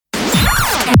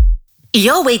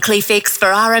Your weekly fix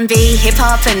for R&B,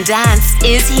 hip-hop and dance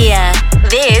is here.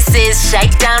 This is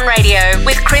ShakeDown Radio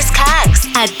with Chris Caggs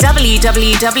at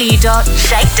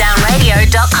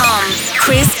www.shakedownradio.com.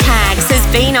 Chris Caggs has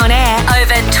been on air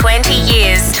over 20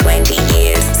 years.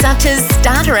 Such as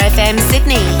Starter FM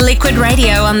Sydney, Liquid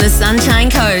Radio on the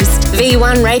Sunshine Coast,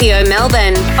 V1 Radio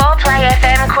Melbourne, 4Play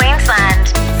FM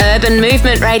Queensland, Urban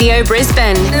Movement Radio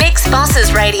Brisbane,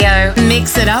 Mixxbosses Radio,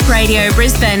 Mix It Up Radio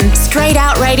Brisbane, Straight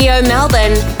Out Radio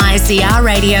Melbourne, ICR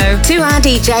Radio,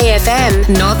 2RDJ FM,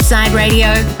 Northside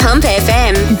Radio, Pump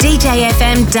FM, DJ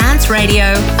FM Dance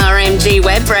Radio, RMG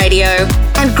Web Radio,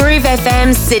 and Groove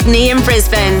FM Sydney and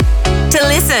Brisbane. To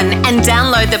listen and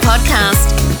download the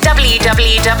podcast,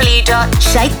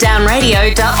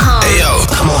 www.shakedownradio.com. Hey yo,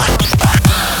 come on.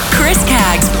 Chris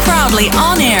Caggs, proudly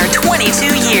on air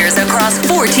 22 years across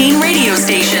 14 radio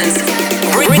stations,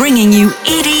 bringing you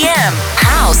EDM,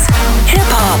 house,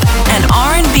 hip-hop, and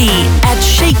R&B at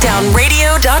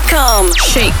shakedownradio.com.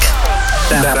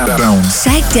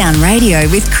 ShakeDown Radio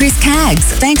with Chris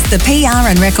Caggs. Thanks to PR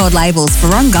and record labels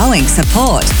for ongoing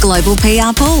support. Global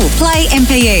PR Pool, Play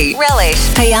MPE, Relish,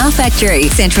 PR Factory,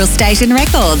 Central Station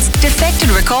Records, Defected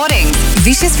Recordings,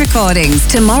 Vicious Recordings,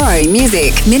 Tomorrow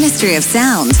Music, Ministry of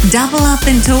Sound, Double Up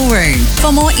and Tool Room.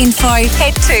 For more info,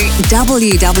 head to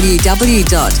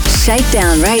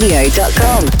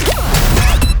www.shakedownradio.com.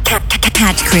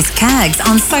 Catch Chris Caggs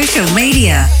on social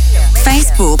media.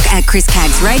 Facebook at Chris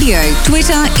Caggs Radio,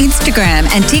 Twitter, Instagram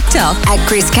and TikTok at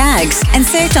Chris Caggs, and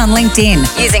search on LinkedIn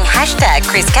using hashtag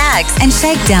Chris Caggs and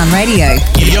ShakeDown Radio.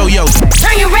 Yo.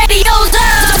 Turn your radios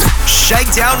up!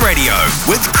 ShakeDown Radio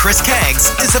with Chris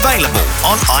Caggs is available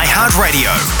on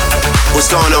iHeartRadio. What's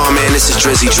going on, man? This is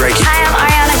Drizzy Drake. Hi, I'm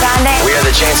Ariana Grande. We are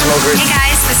the Chainsmokers. Hey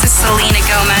guys, this is Selena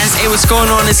Gomez. Hey, what's going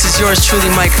on? This is yours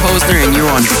truly, Mike Posner, and you're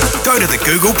on. Go to the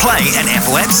Google Play and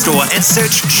Apple App Store and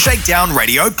search ShakeDown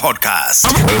Radio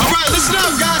Podcast. All right, listen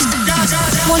up, guys.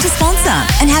 Want to sponsor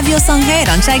and have your song heard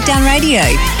on Shakedown Radio?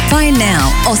 Phone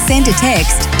now or send a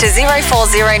text to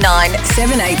 0409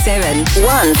 787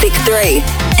 163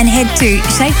 and head to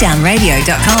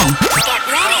shakedownradio.com. Get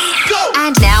ready. Go!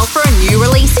 And now for a new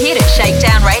release hit at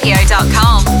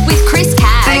shakedownradio.com with Chris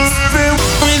Caggs.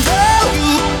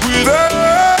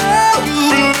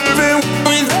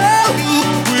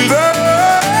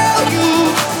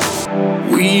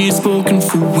 We've spoken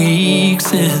for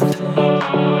weeks and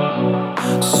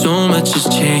so much has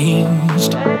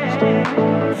changed.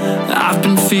 I've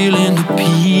been feeling the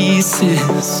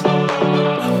pieces,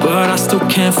 but I still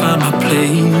can't find my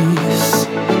place.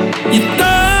 You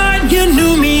thought you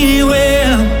knew me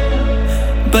well,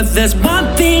 but there's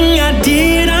one thing I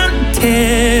didn't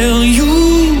tell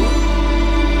you.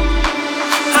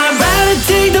 I'd rather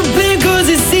take the blame 'cause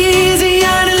it's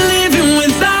easier than living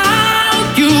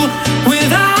without you.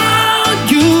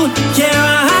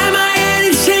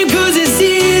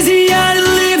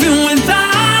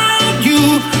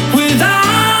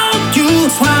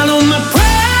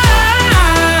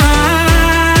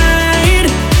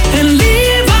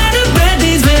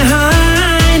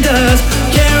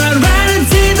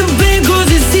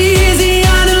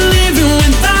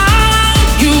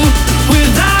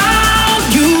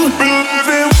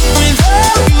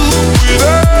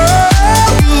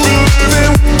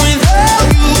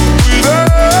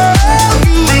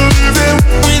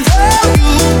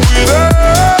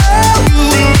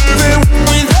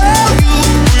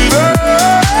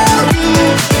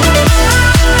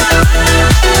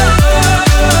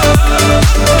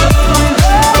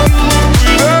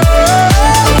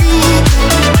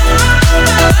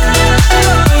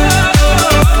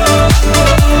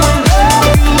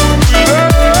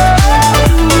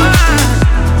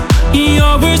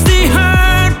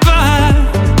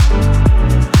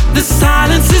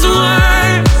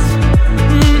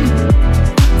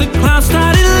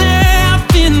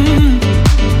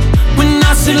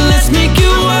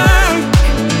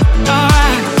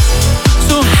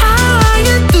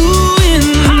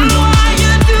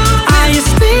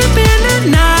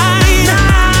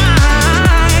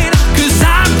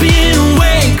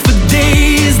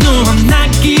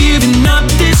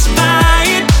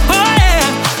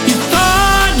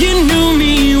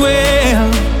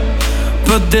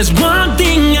 There's one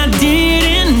thing I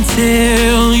didn't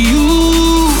tell you.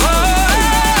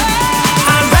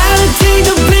 I'd rather take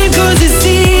the blame 'cause it's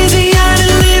easier than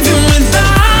living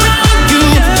without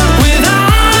you.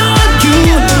 Without you,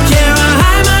 yeah, I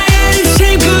hide my head in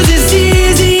shame 'cause it's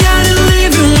easier than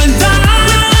living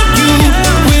without you.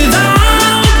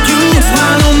 Without you,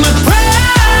 swallow my pride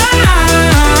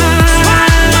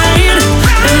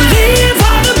and leave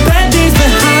all the bad days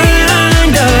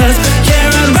behind us.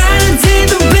 Yeah, I'd rather take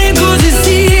the blame 'cause it's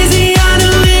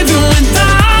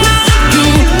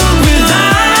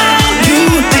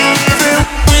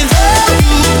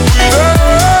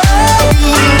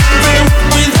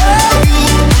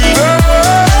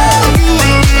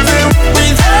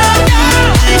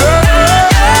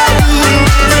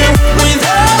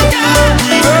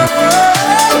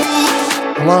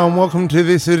welcome to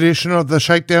this edition of the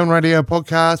ShakeDown Radio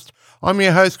podcast. I'm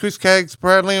your host, Chris Caggs,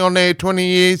 proudly on air 20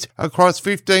 years across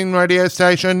 15 radio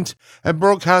stations and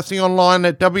broadcasting online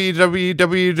at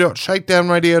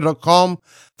www.shakedownradio.com.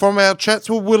 From our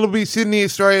Chatswood, Willoughby, Sydney,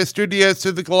 Australia studios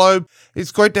to the globe,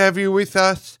 it's great to have you with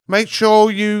us. Make sure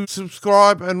you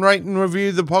subscribe and rate and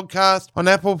review the podcast on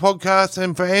Apple Podcasts,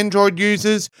 and for Android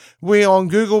users, we're on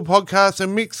Google Podcasts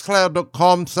and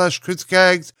mixcloud.com/Chris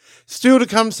Caggs. Still to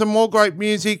come, some more great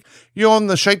music. You're on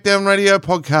the ShakeDown Radio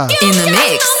podcast. In the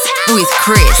mix with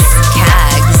Chris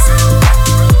Caggs.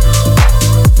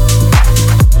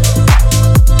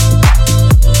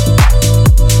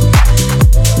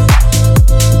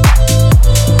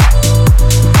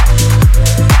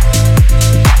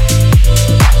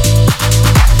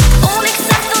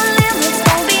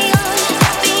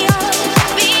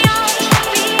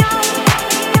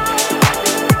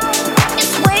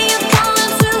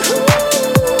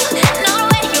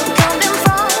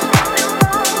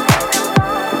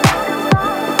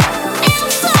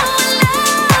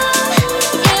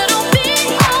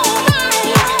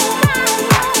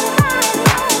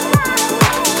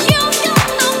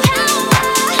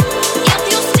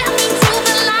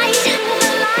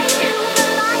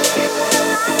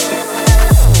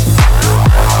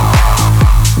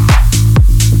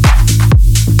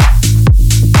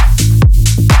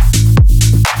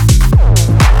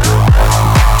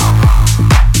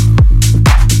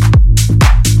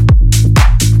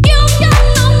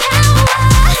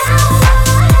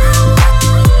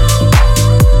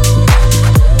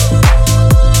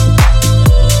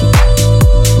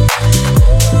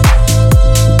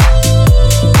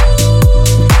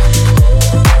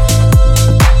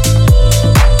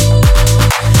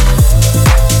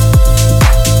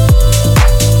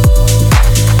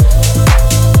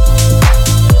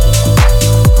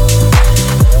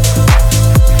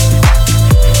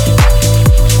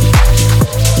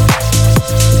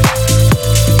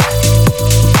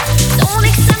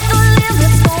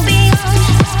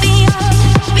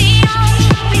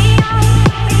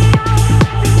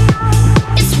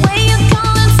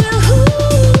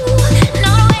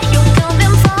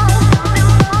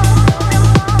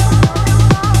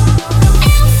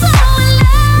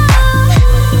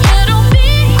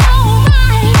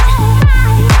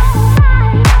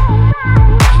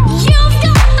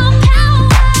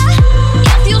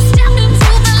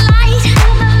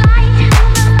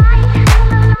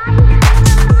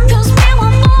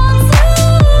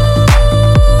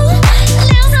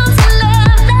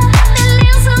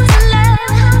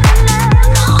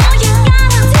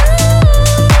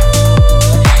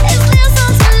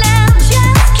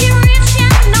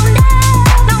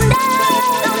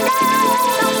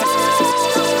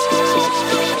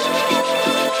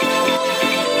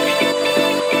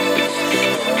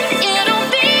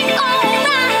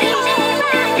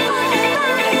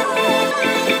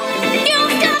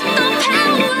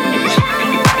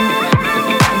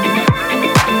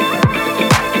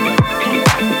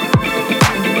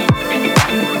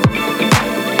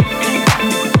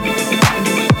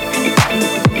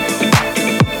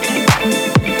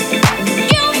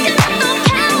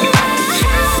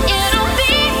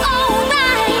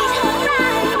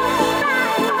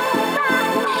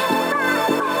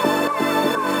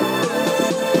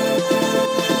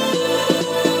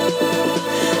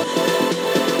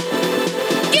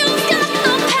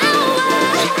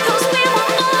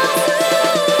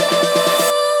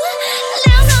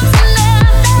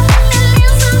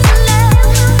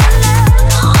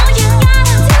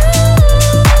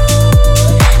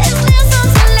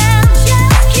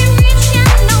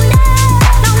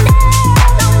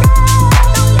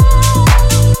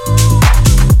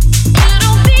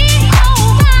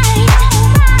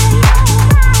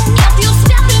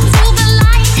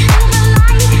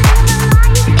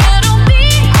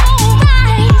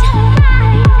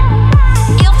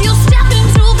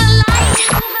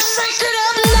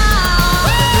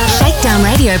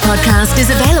 Podcast is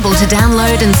available to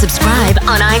download and subscribe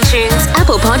on iTunes,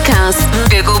 Apple Podcasts,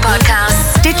 Google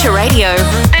Podcasts, Stitcher Radio,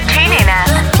 the TuneIn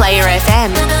app, Player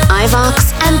FM,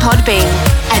 iVox, and Podbean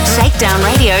at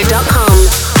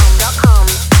shakedownradio.com.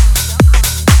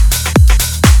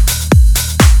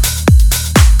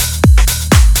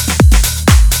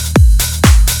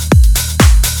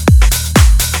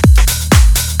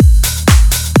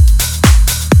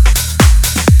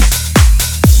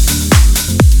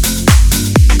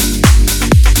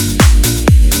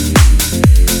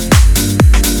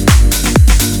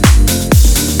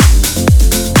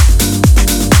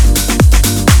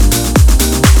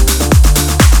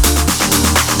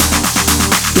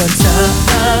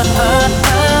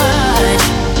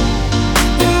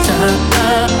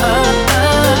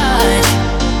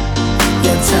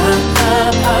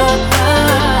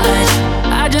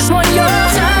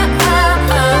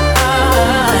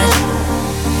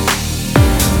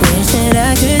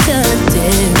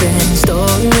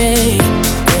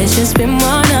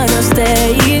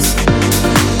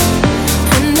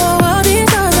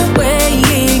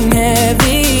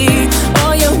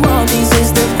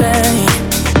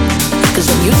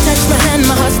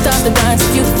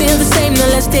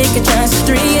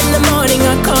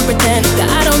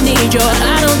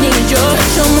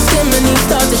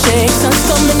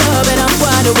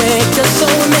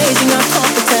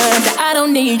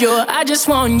 want your, I just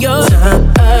want your touch.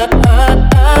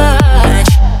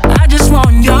 I just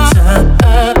want your touch.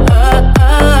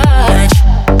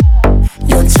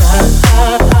 Your touch.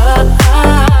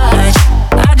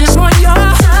 I just want your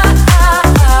touch.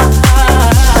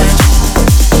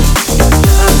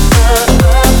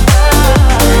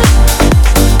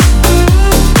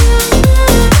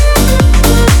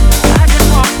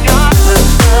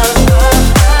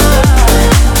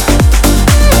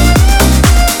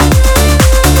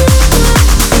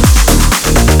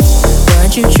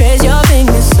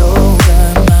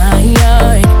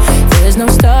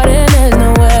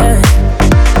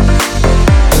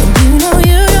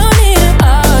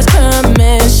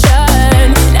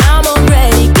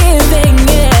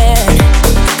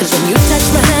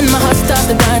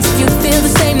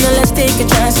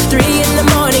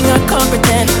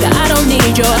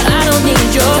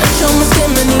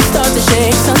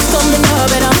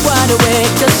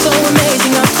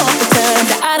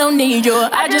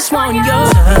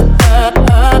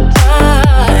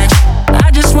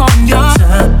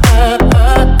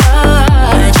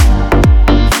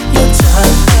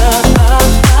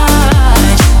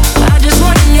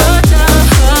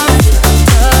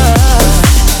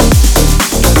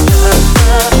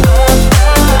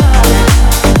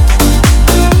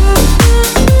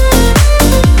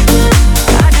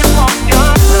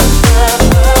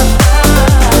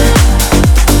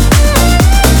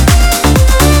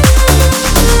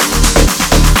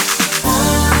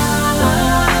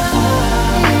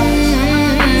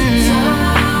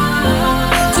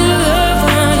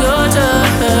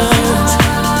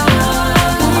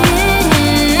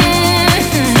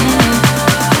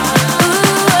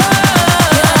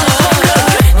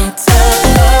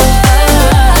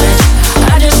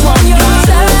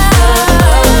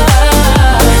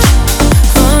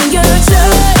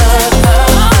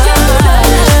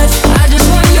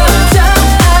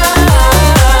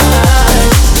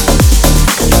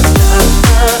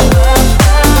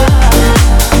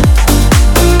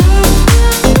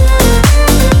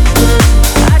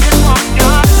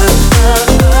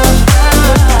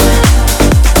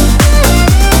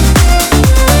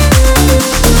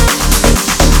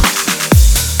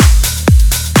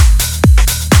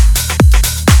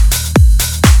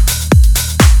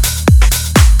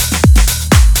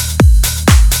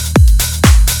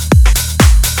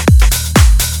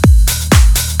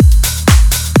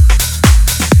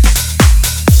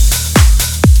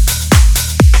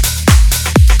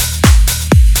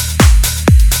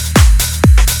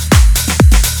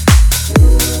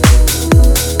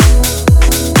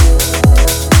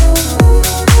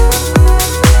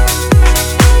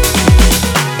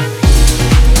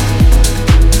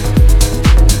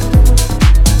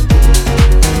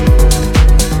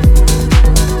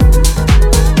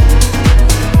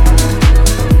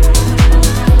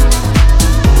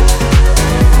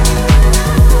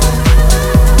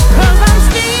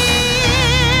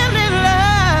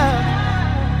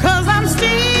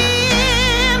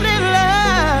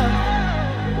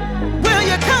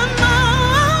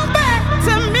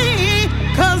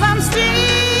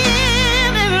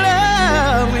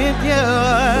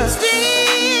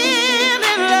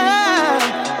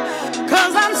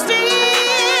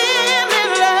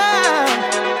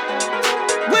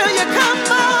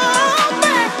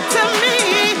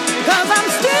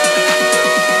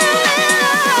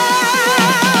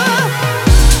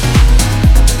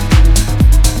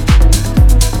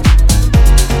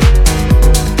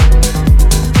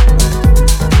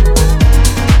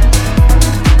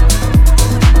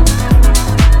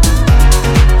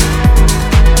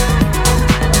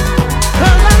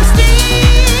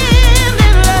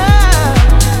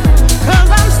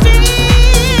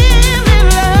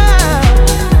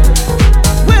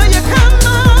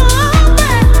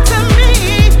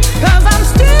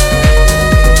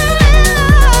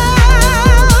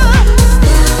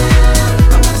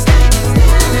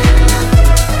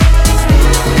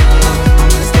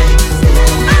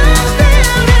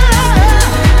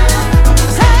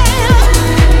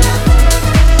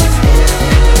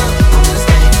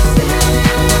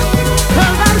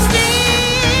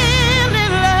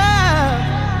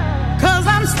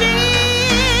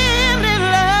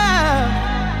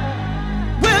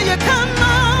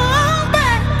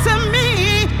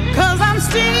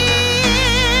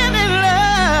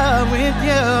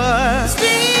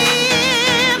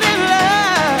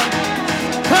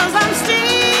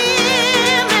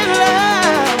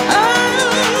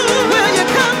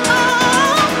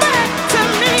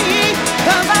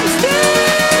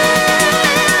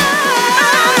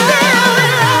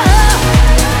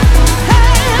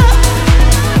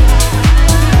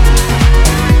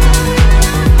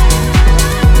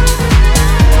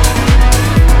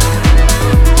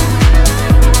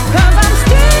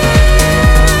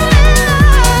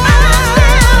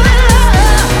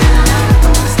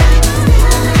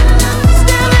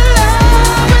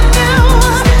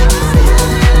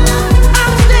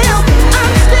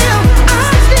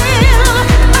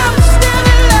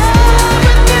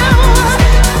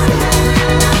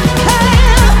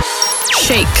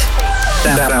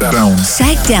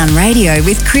 Shakedown Radio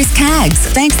with Chris Caggs.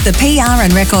 Thanks to PR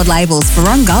and record labels for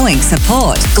ongoing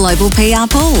support. Global PR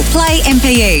Pool, Play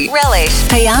MPE, Relish,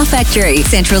 PR Factory,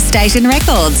 Central Station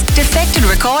Records, Defected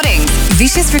Recordings,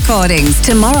 Vicious Recordings,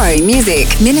 Tomorrow Music,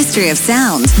 Ministry of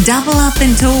Sound, Double Up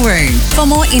and Tool Room. For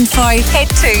more info, head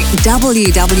to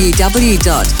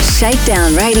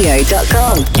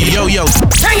www.shakedownradio.com. Yo.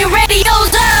 Turn your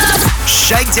radios up.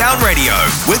 Shakedown Radio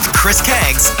with Chris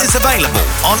Caggs is available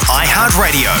on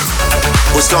iHeartRadio.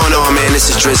 What's going on, man? This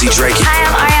is Drizzy Drake. Hi,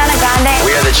 I'm Ariana Grande.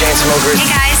 We are the Chainsmokers. Hey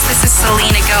guys, this is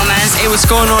Selena Gomez. Hey, what's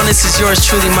going on? This is yours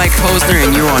truly, Mike Posner,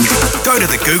 and you're on. Go to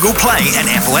the Google Play and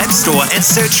Apple App Store and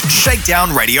search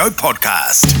Shakedown Radio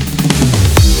Podcast.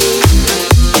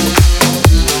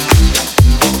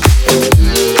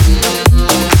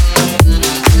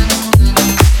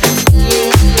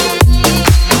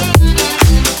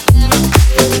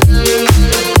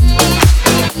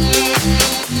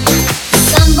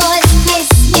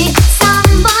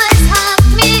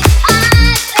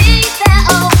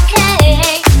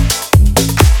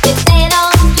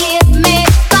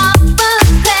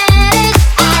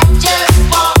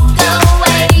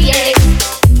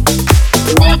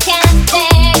 They can't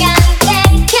figure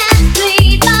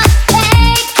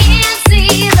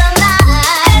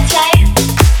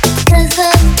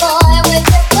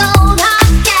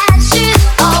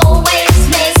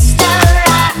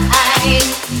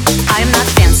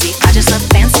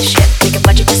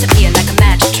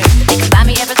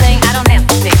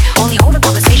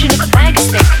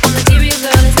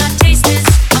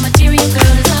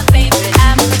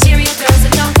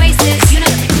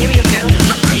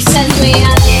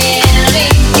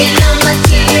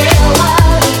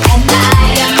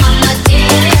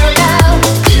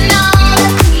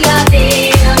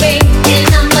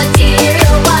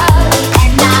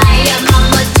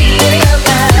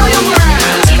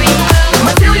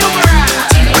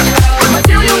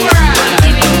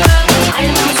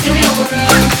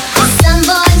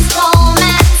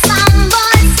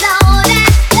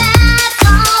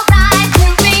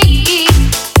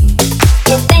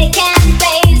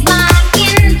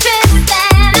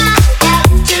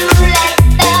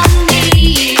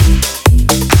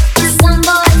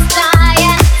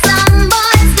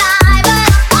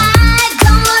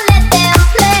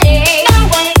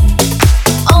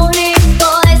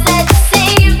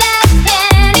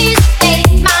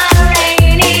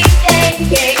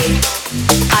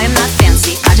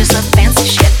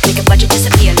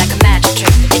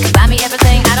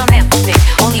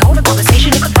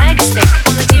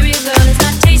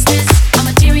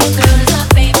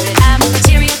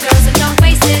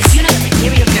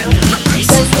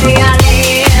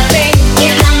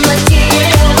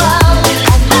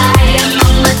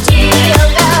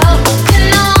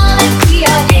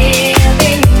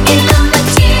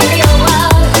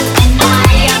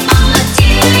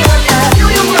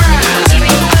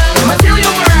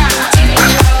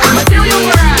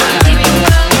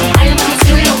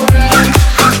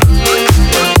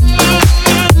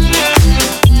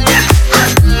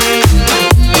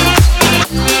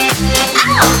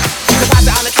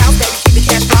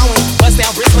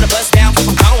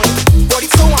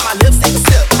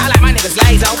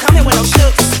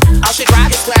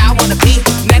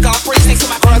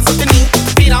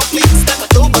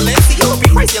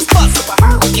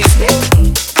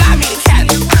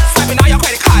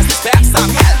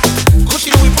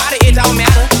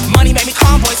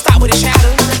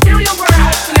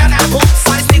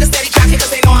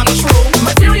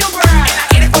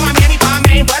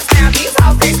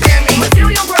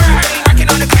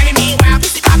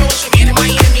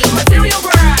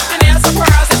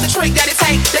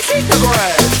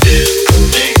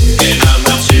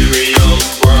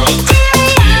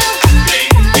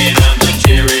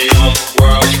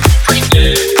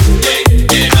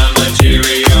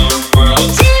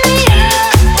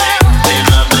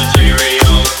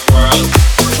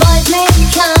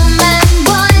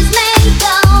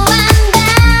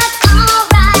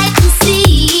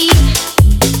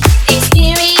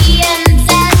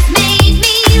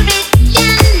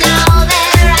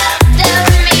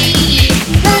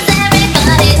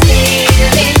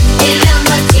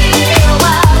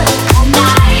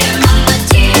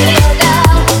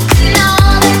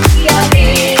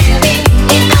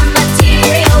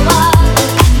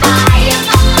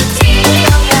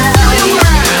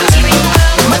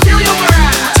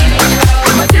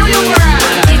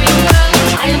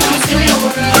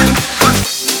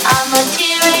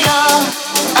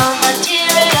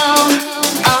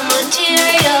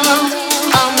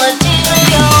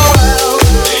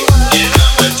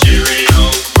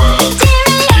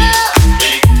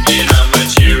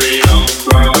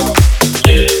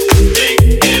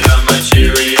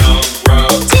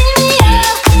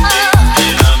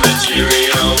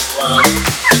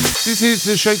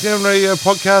the Shakedown Radio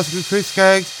podcast with Chris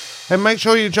Caggs. And make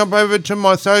sure you jump over to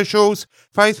my socials,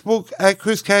 Facebook at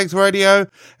Chris Caggs Radio,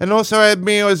 and also add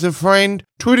me as a friend,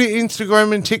 Twitter,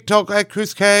 Instagram and TikTok at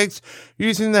Chris Caggs,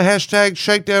 using the hashtag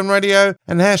Shakedown Radio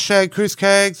and hashtag Chris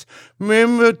Caggs.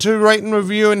 Remember to rate and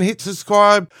review and hit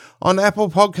subscribe on Apple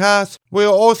Podcasts. We're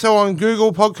also on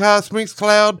Google Podcasts,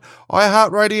 Mixcloud,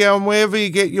 iHeartRadio, and wherever you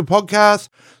get your podcasts.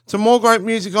 Some more great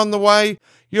music on the way.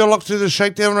 You're locked to the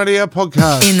Shakedown Radio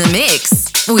podcast. In the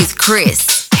mix with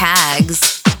Chris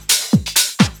Caggs.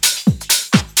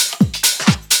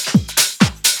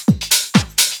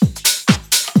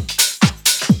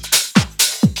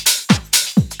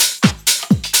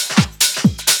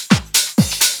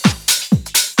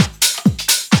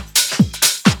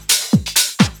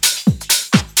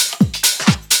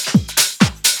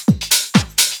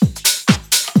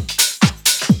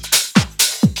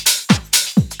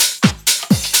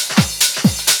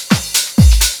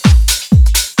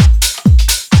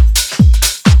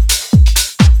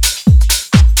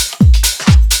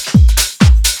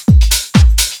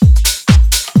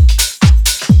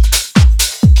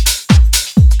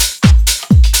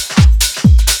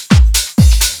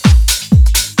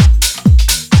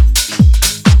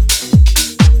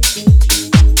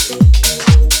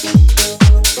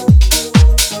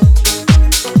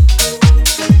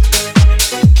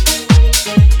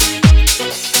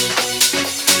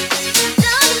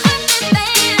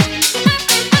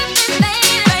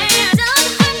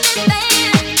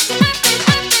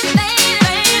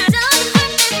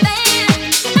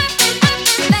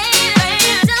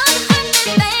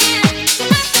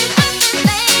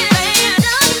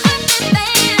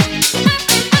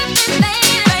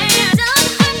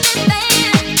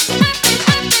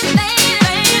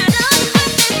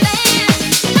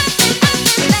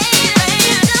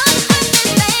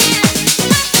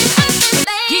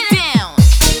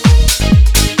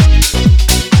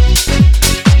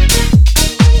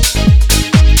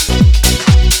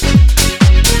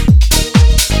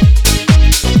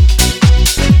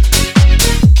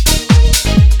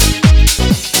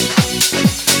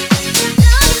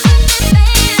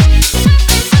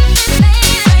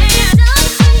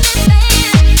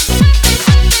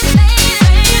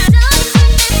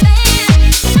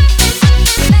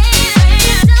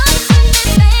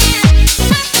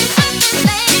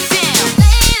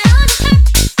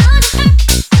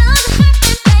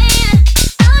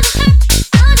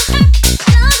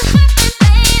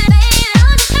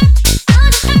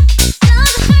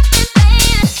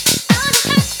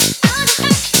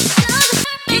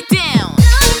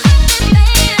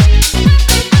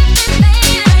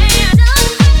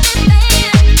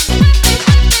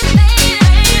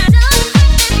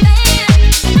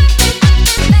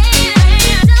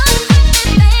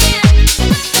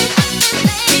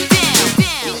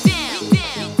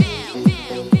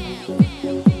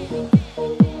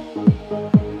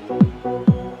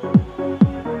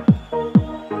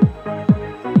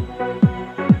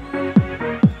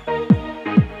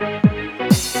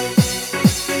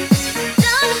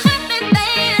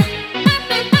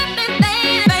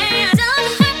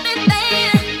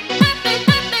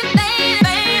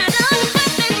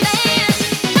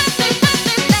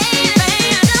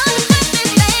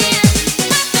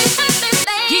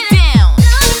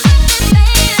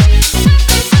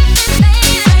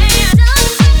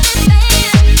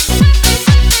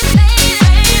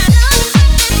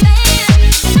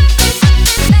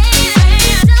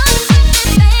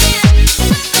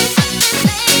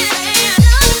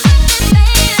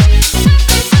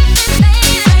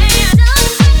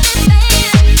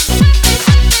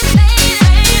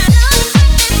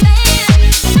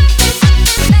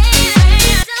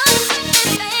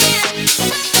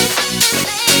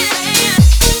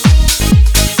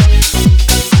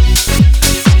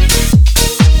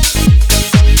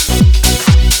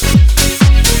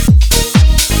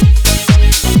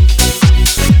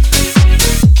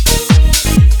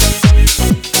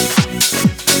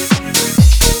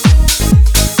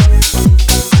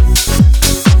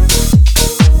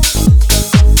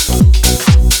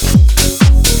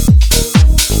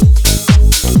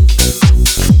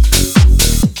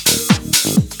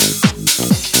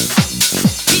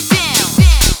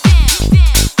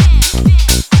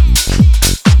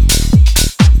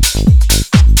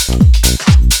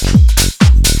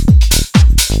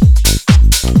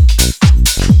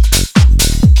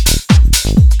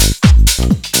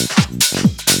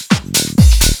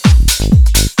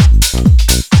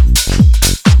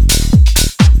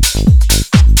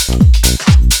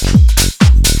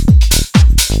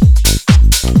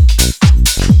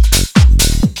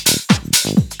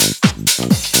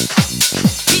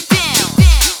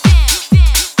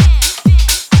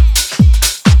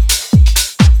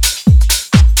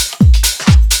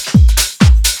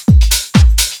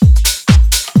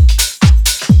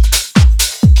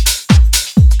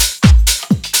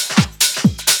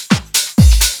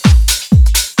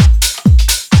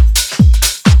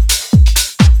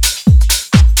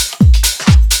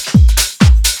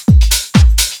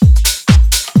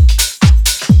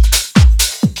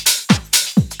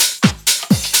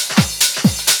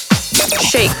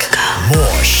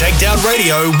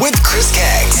 Radio with Chris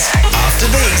Caggs. After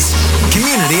these,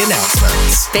 community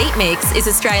announcements. Beat Mix is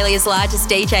Australia's largest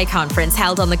DJ conference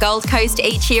held on the Gold Coast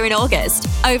each year in August.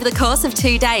 Over the course of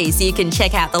 2 days, you can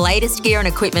check out the latest gear and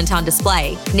equipment on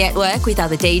display, network with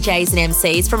other DJs and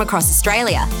MCs from across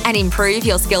Australia, and improve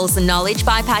your skills and knowledge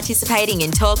by participating in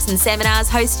talks and seminars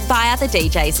hosted by other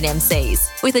DJs and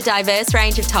MCs. With a diverse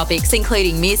range of topics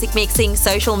including music mixing,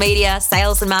 social media,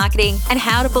 sales and marketing, and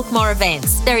how to book more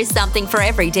events, there is something for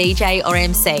every DJ or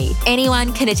MC.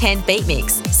 Anyone can attend Beat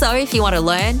Mix, so if you want to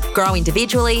learn, grow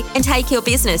individually, and take your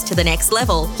business to the next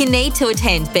level, you need to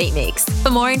attend Beat Mix. For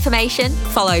more information,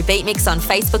 follow Beat Mix on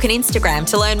Facebook and Instagram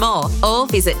to learn more, or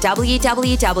visit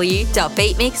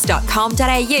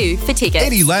www.beatmix.com.au for tickets.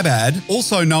 Eddie Labad,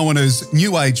 also known as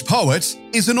New Age Poet,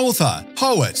 is an author,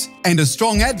 poet, and a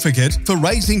strong advocate for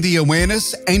raising the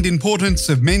awareness and importance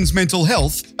of men's mental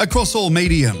health across all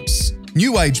mediums.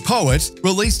 New Age Poet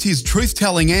released his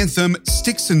truth-telling anthem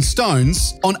Sticks and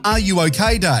Stones on Are You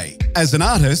OK Day. As an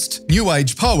artist, New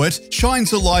Age Poet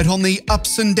shines a light on the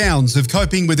ups and downs of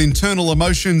coping with internal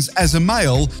emotions as a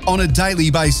male on a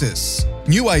daily basis.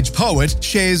 New Age Poet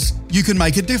shares you can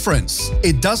make a difference.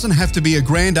 It doesn't have to be a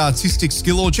grand artistic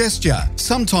skill or gesture.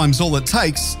 Sometimes all it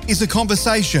takes is a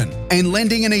conversation and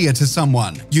lending an ear to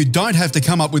someone. You don't have to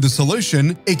come up with a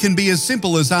solution. It can be as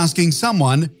simple as asking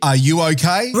someone, are you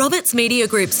okay? Roberts Media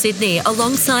Group Sydney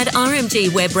alongside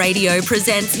RMG Web Radio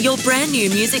presents your brand new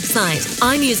music site,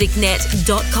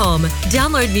 imusicnet.com.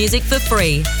 Download music for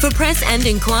free. For press and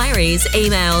inquiries,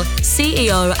 email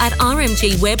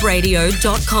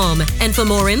ceo@rmgwebradio.com. And for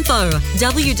more info,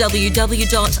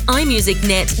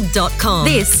 www.imusicnet.com.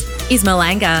 This is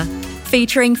Malanga,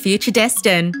 featuring Future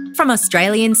Destin from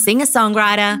Australian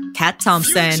singer-songwriter Kat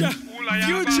Thompson.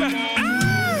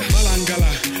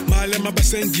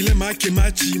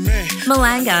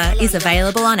 Malanga is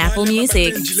available on Apple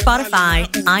Music, Spotify,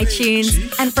 iTunes,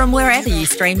 and from wherever you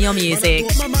stream your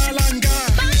music.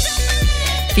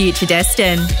 Future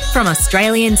Destin from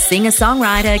Australian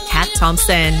singer-songwriter Kat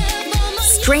Thompson.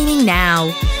 Streaming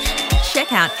now.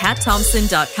 Check out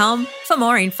catthompson.com for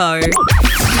more info.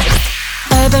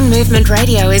 Urban Movement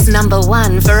Radio is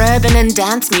 #1 for urban and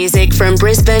dance music from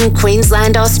Brisbane,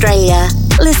 Queensland, Australia.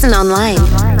 Listen online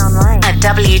at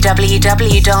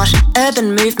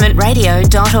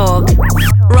www.urbanmovementradio.org.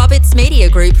 Roberts Media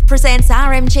Group presents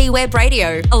RMG Web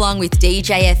Radio along with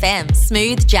DJ FM,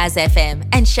 Smooth Jazz FM,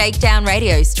 and Shakedown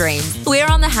radio streams. We're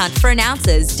on the hunt for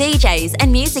announcers, DJs,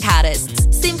 and music artists.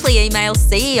 Simply email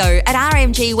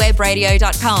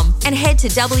ceo@rmgwebradio.com and head to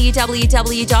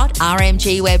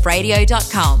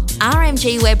www.rmgwebradio.com.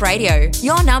 RMG Web Radio,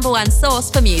 your #1 source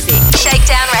for music.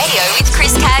 Shakedown Radio with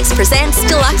Chris Caggs presents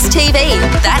Deluxe TV.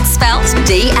 That's spelt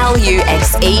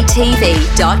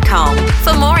DLUXETV.com.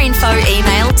 For more info,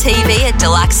 email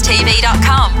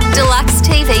tv@deluxetv.com.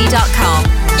 Deluxetv.com,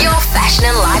 your fashion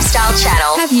and lifestyle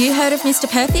channel. Have you heard of Mr.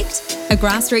 Perfect? A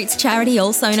grassroots charity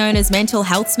also known as Mental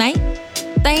Health's Mate?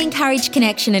 They encourage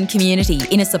connection and community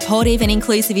in a supportive and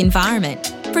inclusive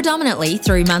environment, predominantly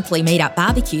through monthly meet-up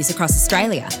barbecues across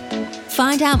Australia.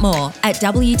 Find out more at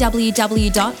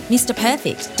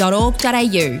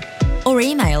www.mrperfect.org.au or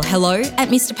email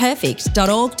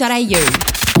hello@mrperfect.org.au.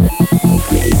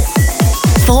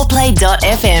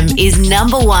 4Play.fm is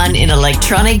 #1 in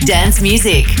electronic dance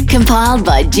music, compiled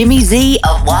by Jimmy Z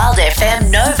of Wild FM,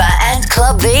 Nova and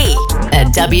Club V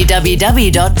at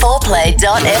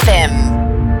www.4play.fm.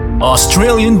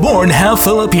 Australian-born, half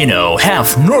Filipino,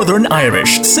 half Northern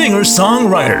Irish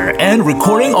singer-songwriter and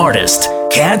recording artist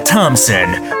Kat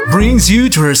Thompson brings you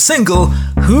to her single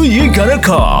Who You Gonna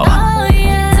Call.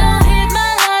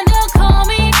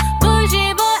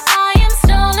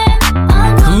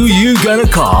 Who You Gonna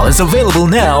Call is available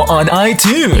now on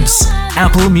iTunes,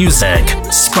 Apple Music,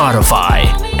 Spotify,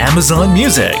 Amazon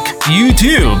Music,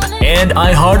 YouTube, and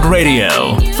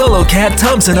iHeartRadio. Follow Kat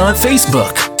Thompson on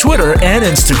Facebook, Twitter, and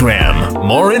Instagram.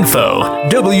 More info,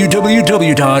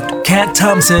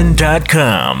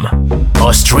 www.catthompson.com.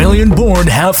 Australian-born,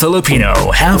 half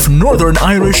Filipino, half Northern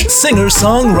Irish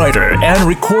singer-songwriter and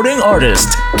recording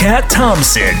artist Kat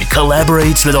Thompson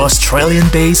collaborates with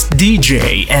Australian-based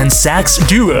DJ and sax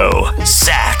duo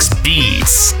Sax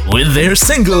Beats with their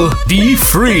single Be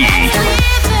Free.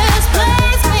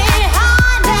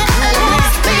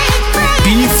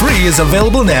 Be Free RMG is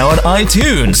available now on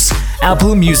iTunes,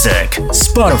 Apple Music,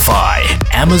 Spotify,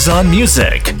 Amazon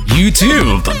Music,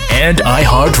 YouTube, and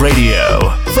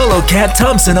iHeartRadio. Follow Kat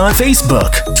Thompson on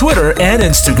Facebook, Twitter, and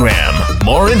Instagram.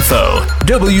 More info,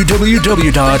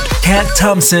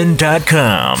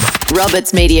 www.catthompson.com.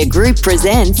 Roberts Media Group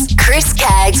presents Chris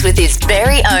Caggs with his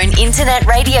very own internet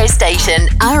radio station,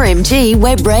 RMG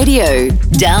Web Radio.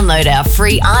 Download our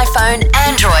free iPhone,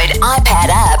 Android, iPad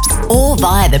apps, or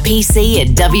via the PC at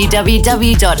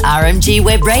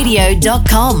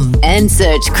www.rmgwebradio.com and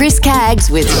search Chris Caggs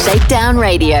with ShakeDown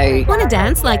Radio. Want to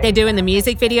dance like they do in the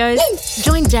music videos?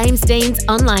 Join James Dean's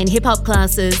online hip-hop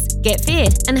classes. Get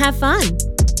fit and have fun.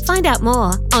 Find out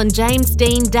more on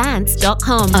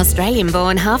jamesdeandance.com.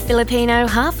 Australian-born, half Filipino,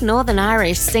 half Northern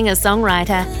Irish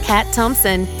singer-songwriter Kat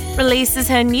Thompson releases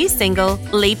her new single,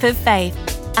 Leap of Faith,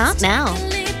 out now.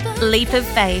 Leap of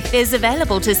Faith is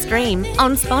available to stream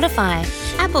on Spotify,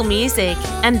 Apple Music,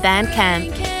 and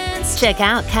Bandcamp. Check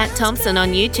out Kat Thompson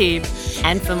on YouTube.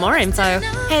 And for more info,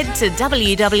 head to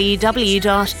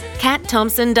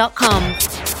www.catthompson.com.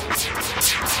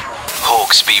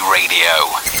 Hawkesby Radio.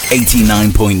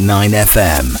 89.9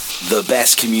 FM. The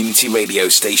best community radio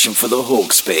station for the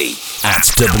Hawkesby. At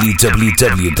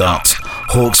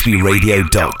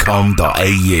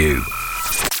www.hawkesbyradio.com.au.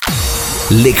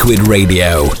 Liquid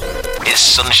Radio is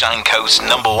Sunshine Coast's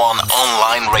 #1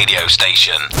 online radio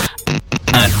station.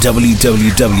 At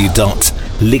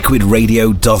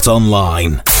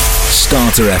www.liquidradio.online.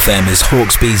 Starter FM is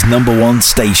Hawkesby's #1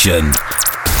 station.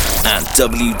 At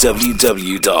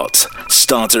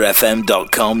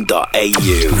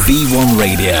www.starterfm.com.au. V1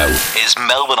 Radio is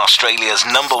Melbourne, Australia's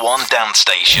 #1 dance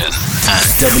station. At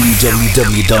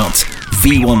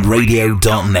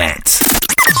www.v1radio.net.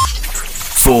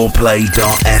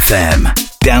 4play.fm.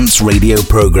 Dance radio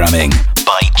programming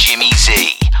by Jimmy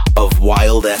Z of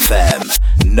Wild FM,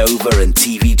 Nova and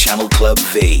TV channel Club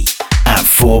V. At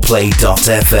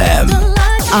 4play.fm.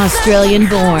 Australian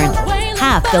born,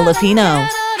 half Filipino,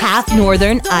 half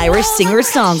Northern Irish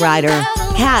singer-songwriter,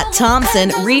 Kat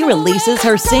Thompson re-releases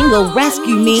her single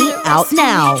Rescue Me out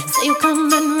now.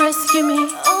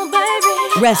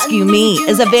 Rescue Me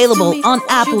is available on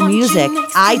Apple Music,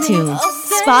 iTunes,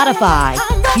 Spotify,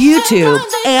 YouTube,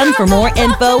 and for more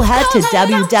info, head to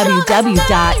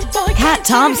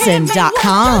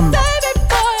www.catthompson.com.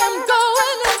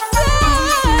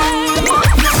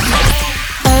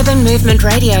 Urban Movement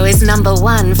Radio is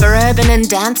 #1 for urban and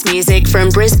dance music from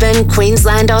Brisbane,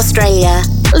 Queensland, Australia.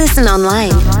 Listen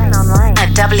online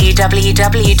at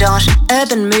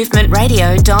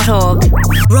www.urbanmovementradio.org.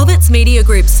 Roberts Media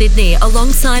Group Sydney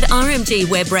alongside RMG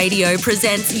Web Radio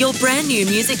presents your brand new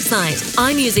music site,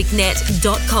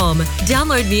 imusicnet.com.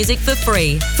 Download music for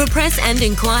free. For press and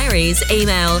inquiries,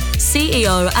 email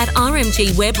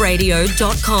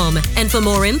ceo@rmgwebradio.com. And for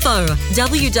more info,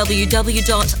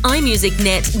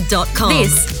 www.imusicnet.com.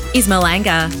 This is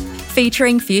Malanga,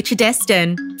 featuring Future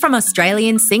Destin from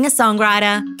Australian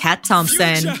singer-songwriter Kat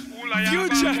Thompson.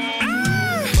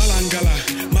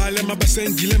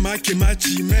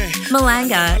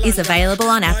 Malanga is available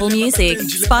on Apple Music,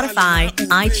 Spotify,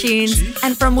 iTunes,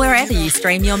 and from wherever you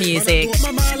stream your music.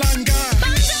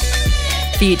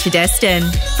 Future Destin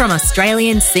from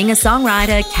Australian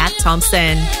singer-songwriter Kat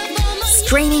Thompson.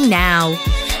 Streaming now.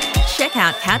 Check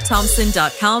out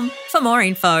catthompson.com for more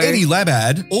info. Eddie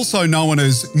Labad, also known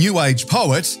as New Age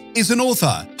Poet, is an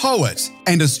author, poet,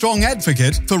 and a strong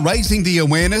advocate for raising the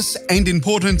awareness and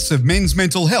importance of men's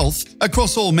mental health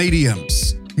across all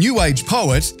mediums. New Age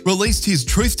Poet released his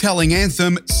truth-telling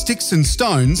anthem Sticks and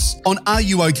Stones on Are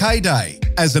You OK Day.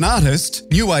 As an artist,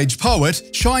 New Age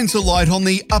Poet shines a light on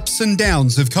the ups and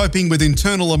downs of coping with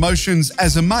internal emotions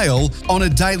as a male on a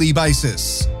daily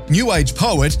basis. New Age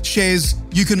Poet shares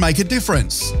you can make a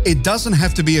difference. It doesn't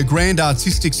have to be a grand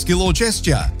artistic skill or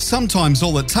gesture. Sometimes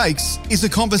all it takes is a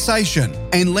conversation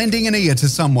and lending an ear to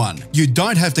someone. You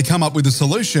don't have to come up with a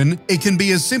solution. It can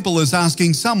be as simple as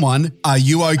asking someone, are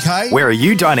you okay? Where are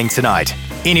you dining tonight?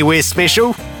 Anywhere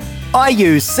special? I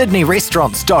use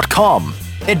sydneyrestaurants.com.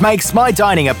 It makes my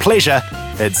dining a pleasure.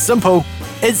 It's simple,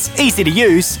 it's easy to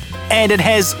use, and it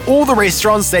has all the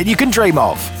restaurants that you can dream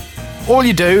of. All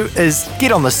you do is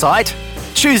get on the site,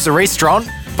 choose the restaurant,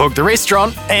 book the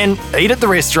restaurant, and eat at the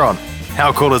restaurant.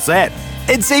 How cool is that?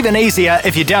 It's even easier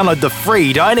if you download the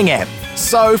free dining app.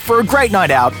 So for a great night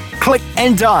out, click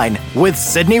and dine with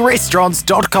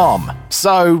sydneyrestaurants.com.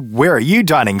 So where are you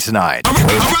dining tonight? All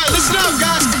right, listen up,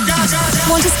 guys.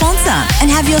 Want to sponsor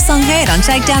and have your song heard on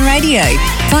Shakedown Radio?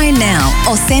 Phone now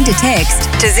or send a text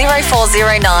to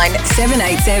 0409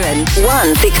 787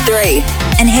 163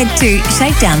 and head to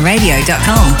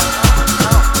shakedownradio.com.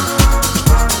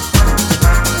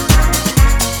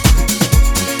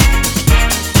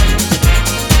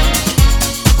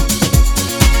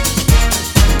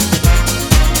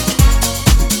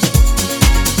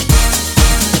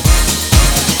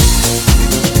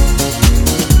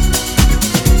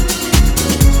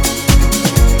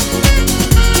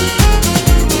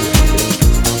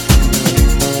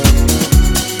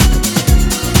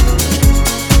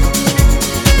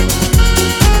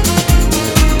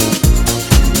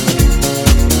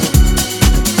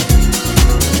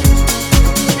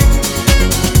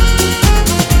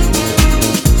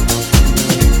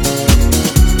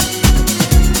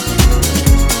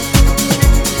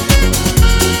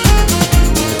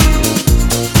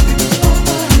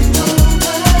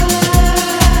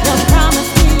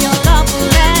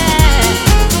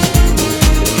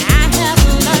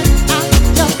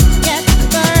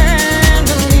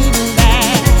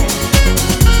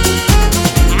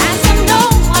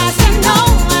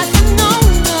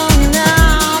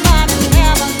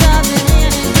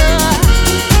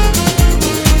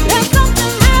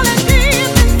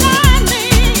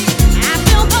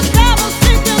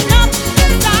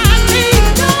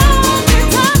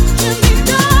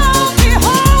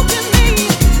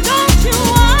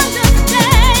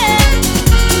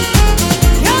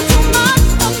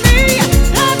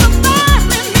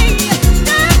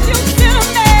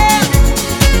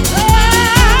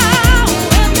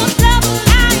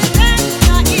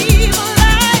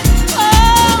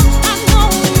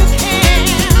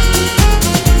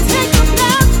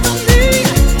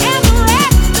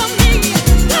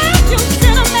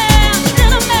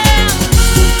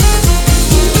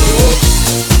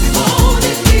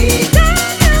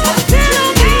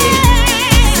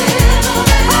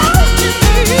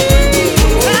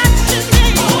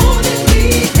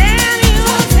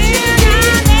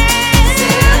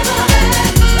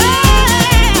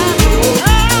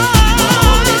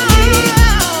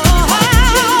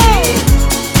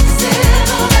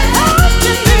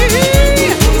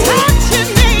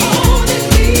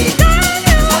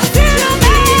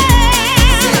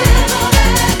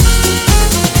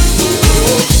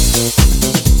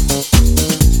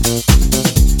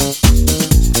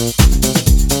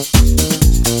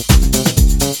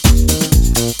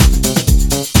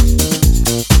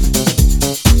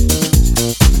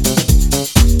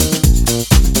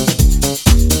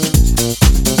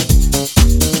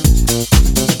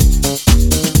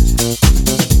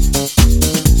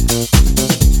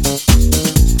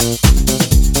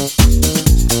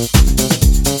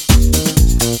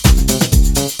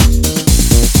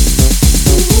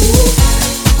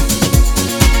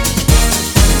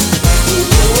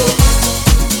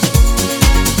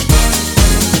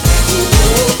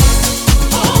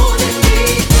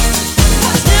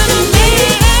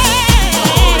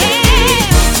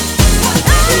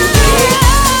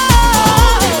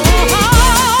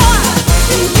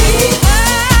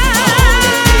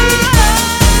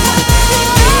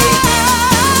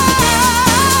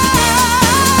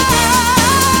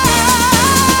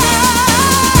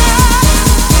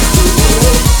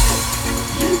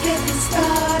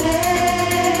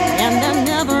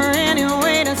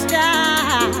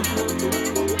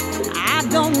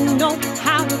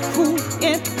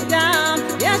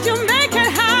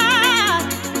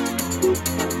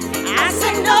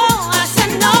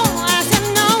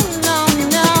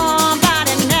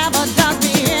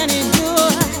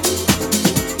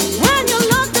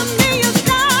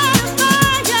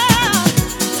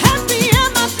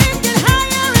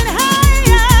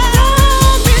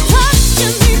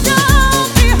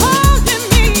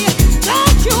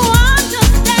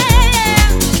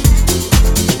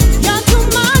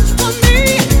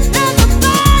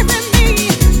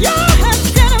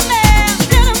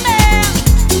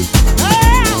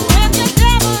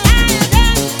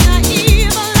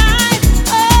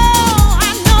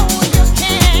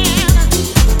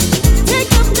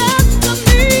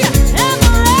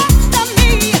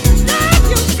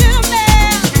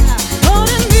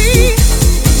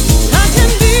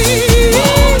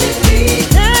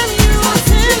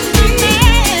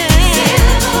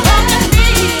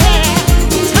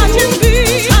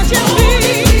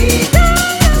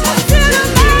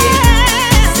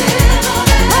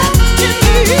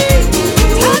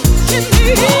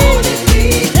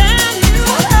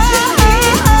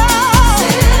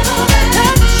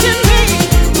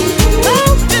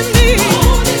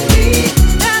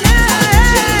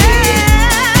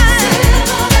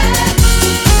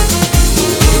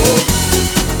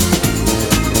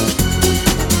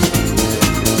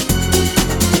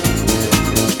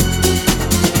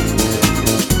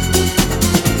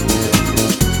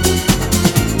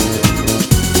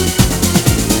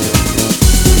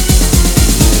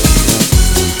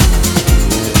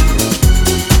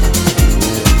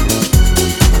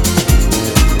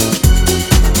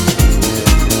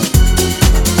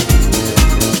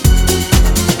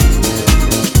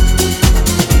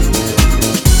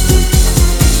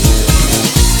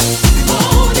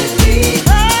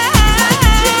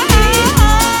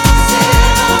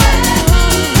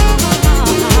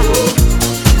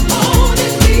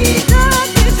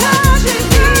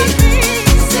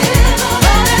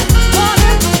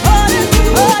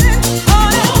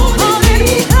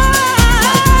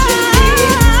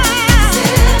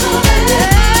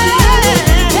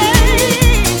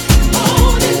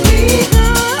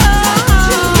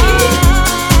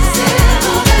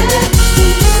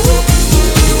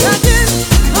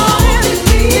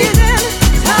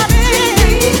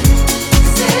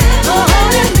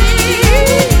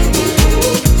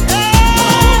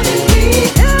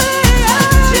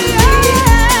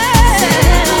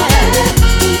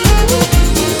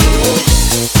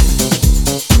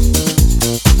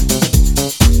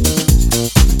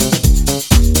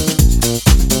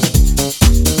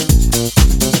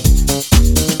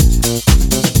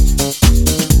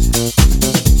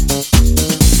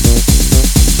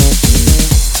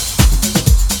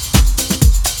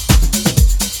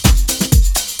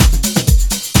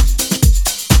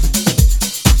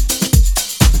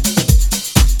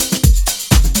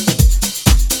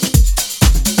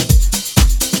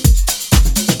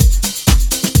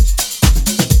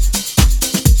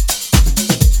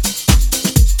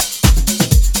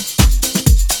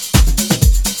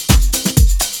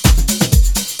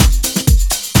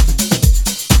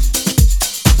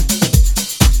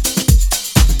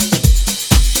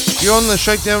 on the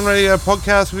Shakedown Radio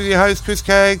podcast with your host, Chris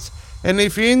Caggs. And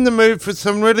if you're in the mood for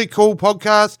some really cool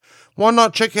podcasts, why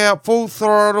not check out Full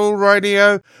Throttle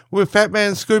Radio with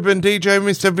Fatman Scoop and DJ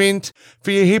Mr. Vint for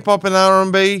your hip-hop and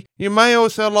R&B. You may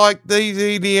also like these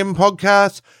EDM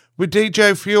podcasts with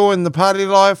DJ Fuel and The Party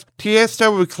Life,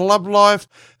 Tiesto with Club Life,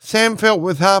 Sam Felt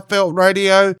with Heartfelt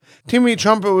Radio, Timmy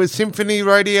Trumpet with Symphony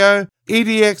Radio,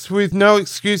 EDX with No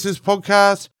Excuses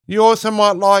podcast. You also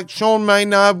might like Sean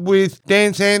Maynard with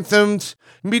Dance Anthems,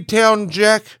 Midtown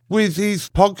Jack with his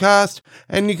podcast,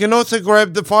 and you can also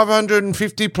grab the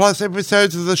 550 plus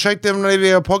episodes of the Shakedown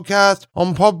Radio podcast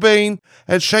on Podbean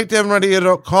at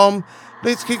shakedownradio.com.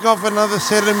 Let's kick off another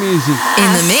set of music.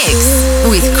 In the mix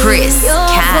with Chris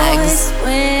Caggs.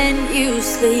 When you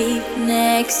sleep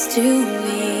next to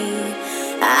me,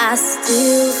 I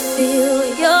still feel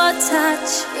your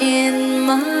touch in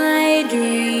my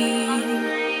dream.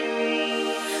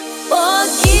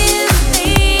 Forgive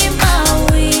me my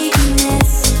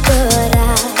weakness, but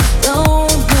I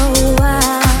don't know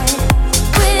why.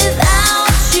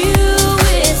 Without you,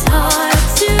 it's hard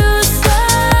to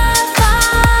survive.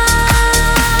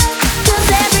 'Cause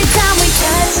every time we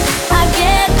touch, I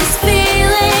get this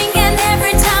feeling, and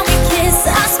every time we kiss,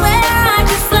 I swear I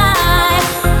could fly.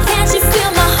 Can't you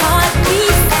feel my heart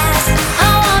beat fast?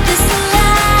 I want this to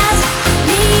last.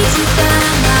 Need you by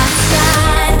my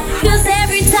side. 'Cause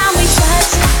every time we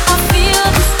touch, I feel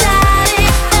the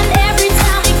static, and every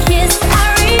time we kiss, I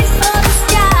reach for the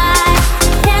sky.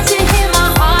 Can't you hear my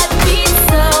heart beat?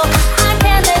 So I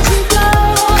can't let you go.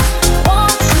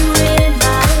 Want you in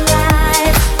my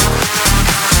life.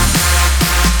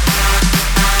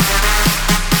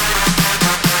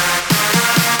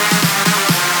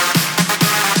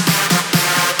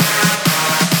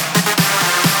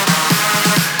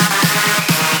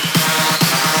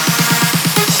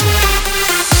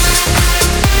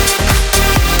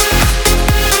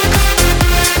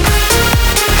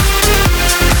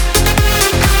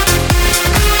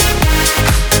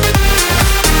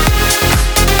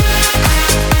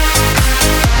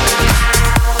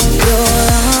 Your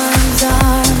arms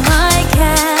are my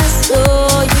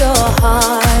castle, your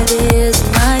heart is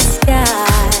my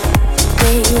sky.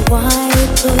 They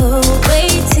wipe away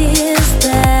tears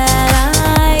that I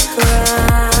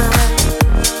cry.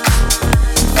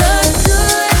 The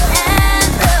good and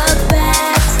the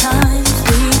bad times,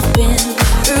 we've been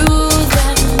through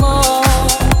them all.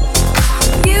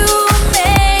 You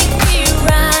make me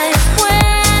rise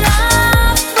when I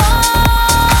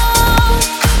fall.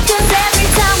 'Cause every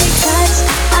time we touch,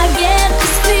 I get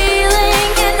this feeling,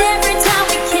 and every time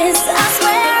we kiss, I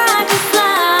swear I could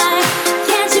fly.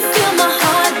 Can't you feel my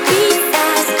heart beat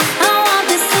fast? I want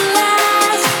this to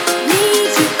last.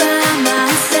 Need you by my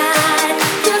side.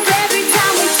 'Cause every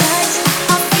time we touch,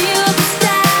 I feel the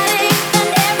static, and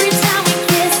every time we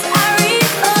kiss, I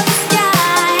reach for the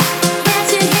sky. Can't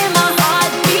you hear my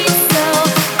heart beat? So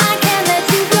I can't let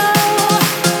you go.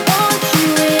 Want you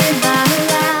in my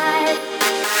life.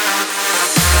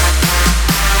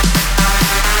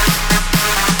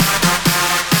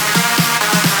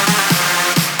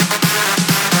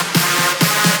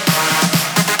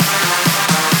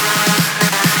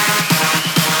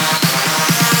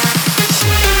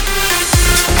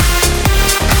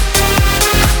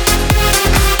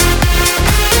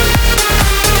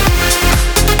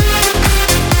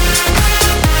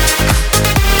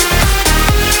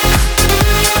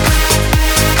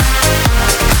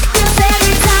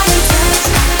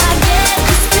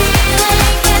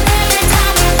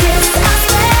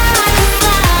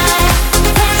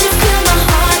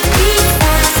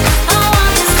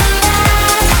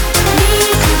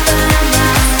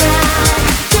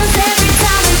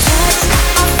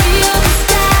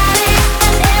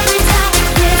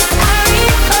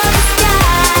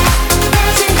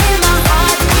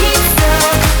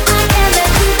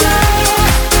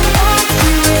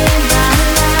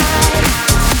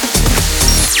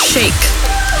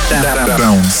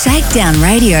 Shakedown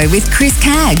Radio with Chris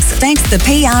Caggs. Thanks to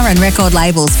PR and record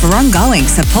labels for ongoing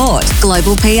support.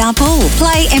 Global PR Pool,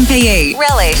 Play MPE,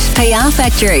 Relish, PR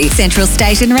Factory, Central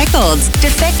Station Records,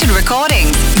 Defected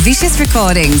Recordings, Vicious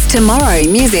Recordings, Tomorrow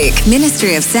Music,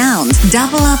 Ministry of Sound,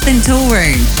 Double Up and Tool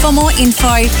Room. For more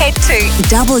info, head to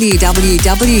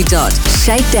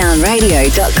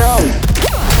www.shakedownradio.com.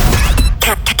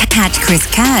 Catch Chris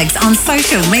Caggs on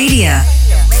social media.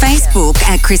 Facebook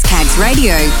at Chris Caggs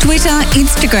Radio, Twitter,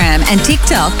 Instagram and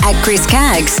TikTok at Chris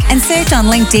Caggs, and search on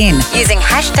LinkedIn using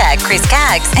hashtag Chris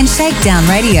Caggs and Shakedown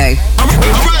Radio. All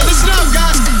right, listen up,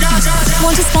 guys.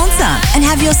 Want to sponsor and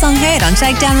have your song heard on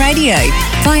Shakedown Radio?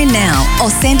 Phone now or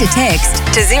send a text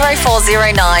to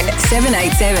 0409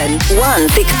 787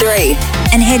 163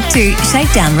 and head to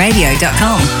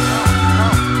shakedownradio.com.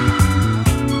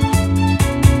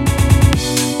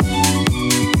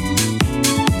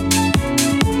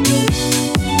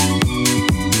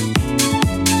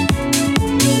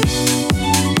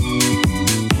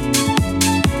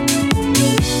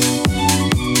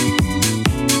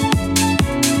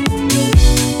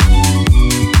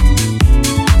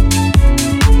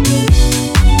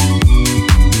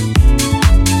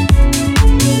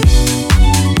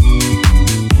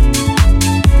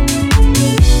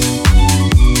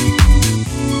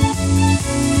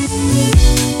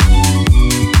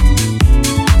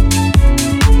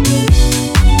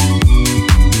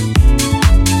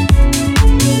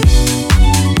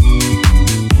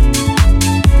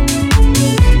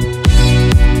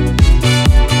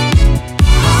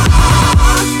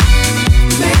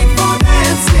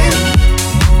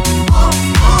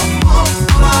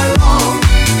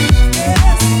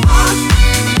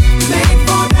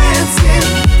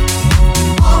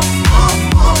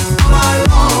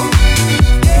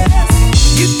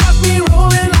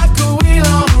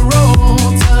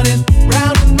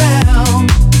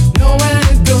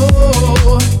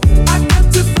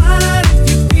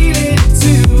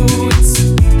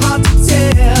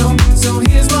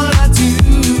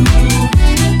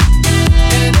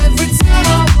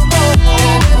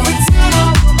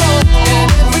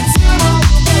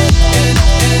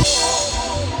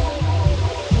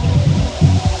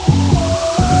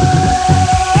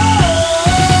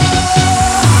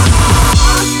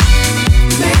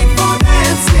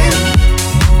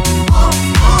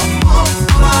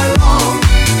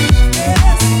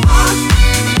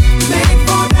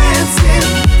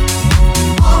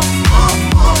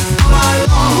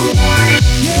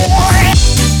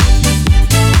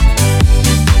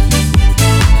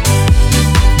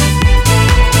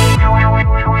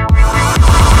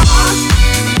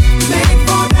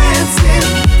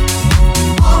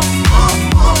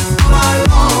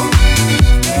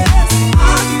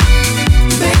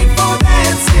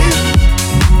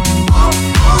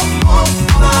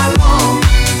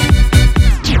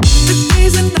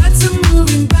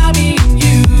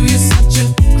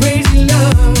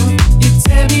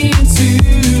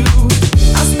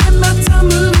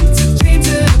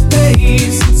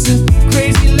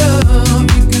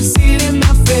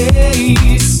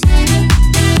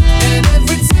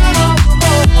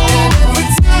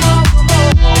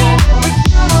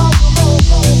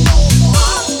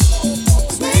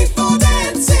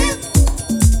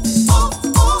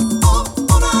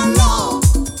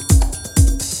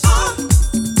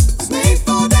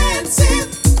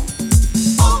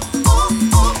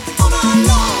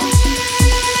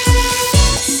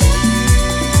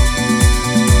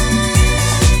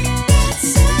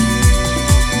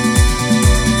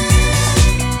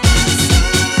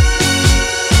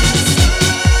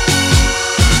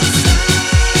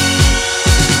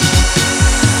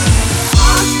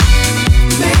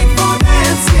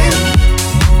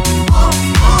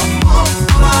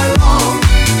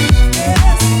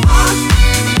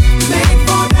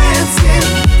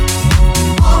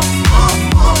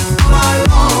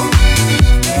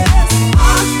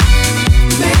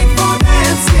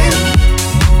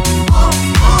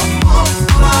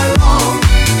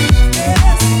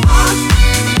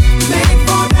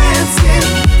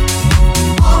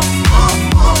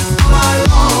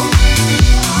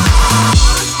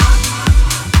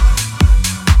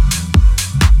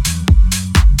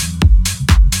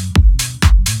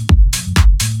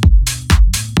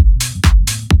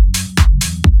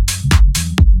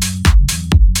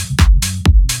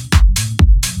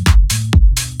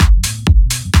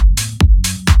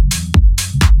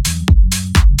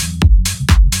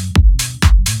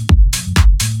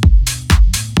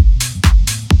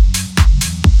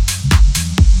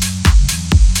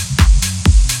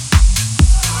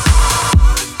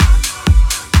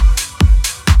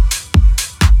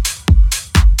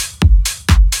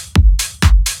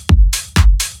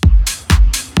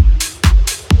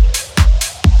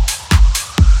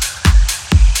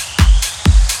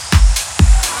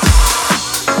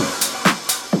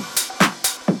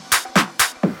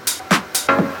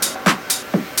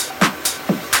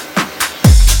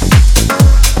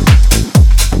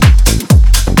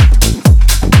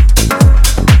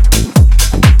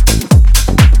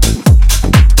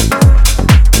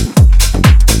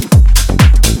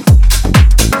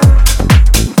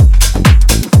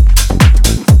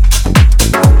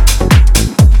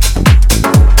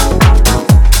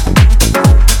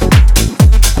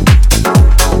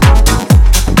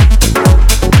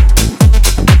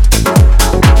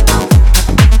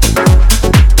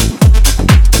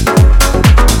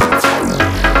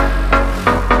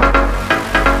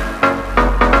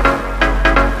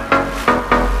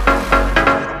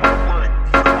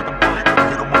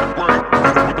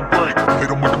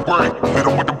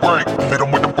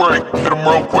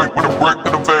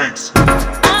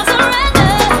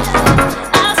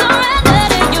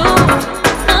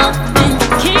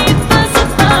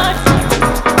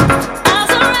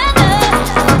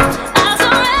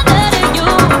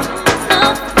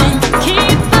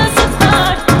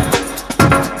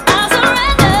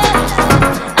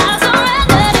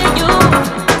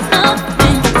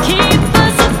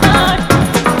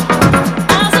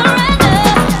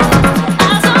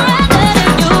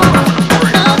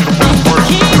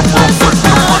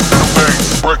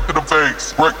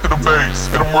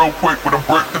 them real quick with a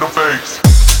brick to the face.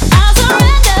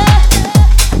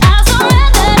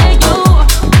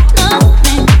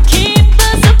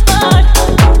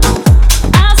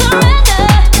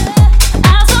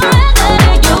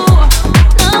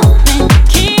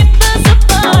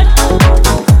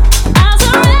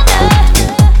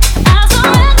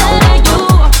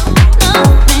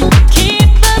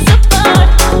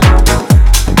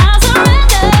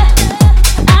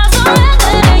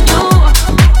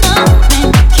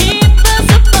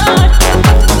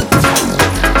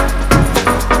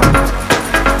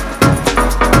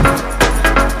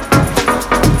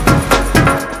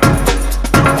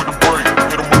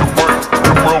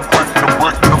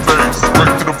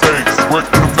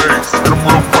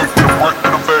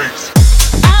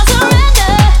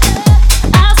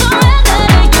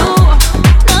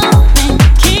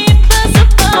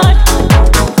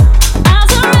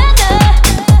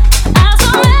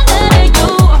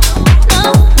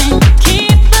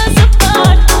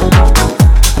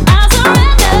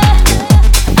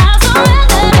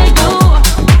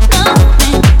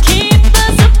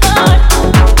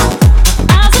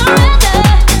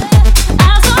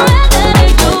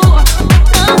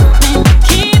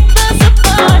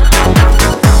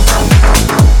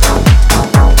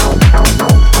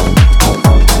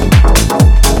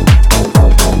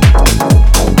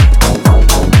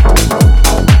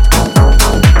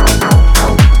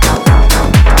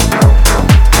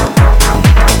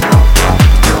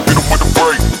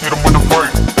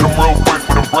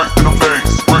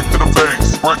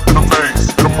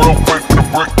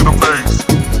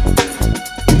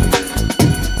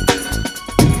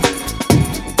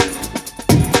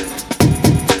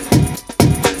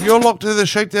 You're locked to the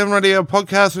ShakeDown Radio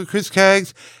podcast with Chris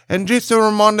Caggs, and just a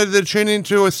reminder to tune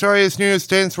into Australia's newest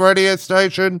dance radio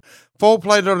station,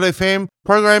 4play.fm,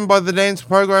 programmed by the dance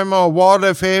programmer Wild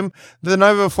FM, the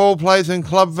Nova 4Plays and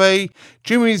Club V.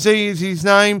 Jimmy Z is his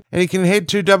name, and you can head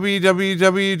to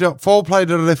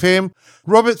www.4play.fm.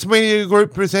 Roberts Media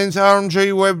Group presents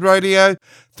RMG Web Radio,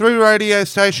 3 radio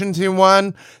stations in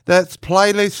one. That's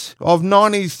playlists of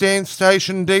 90s dance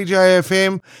station DJ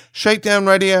FM, Shakedown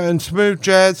Radio and Smooth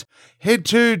Jazz. Head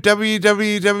to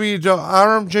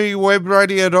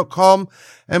www.rmgwebradio.com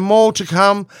and more to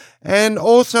come. And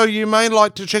also you may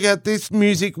like to check out this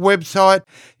music website.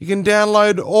 You can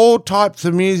download all types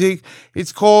of music.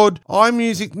 It's called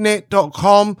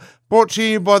imusicnet.com. Brought to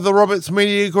you by the Roberts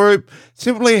Media Group.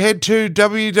 Simply head to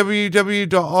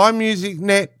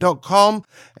www.imusicnet.com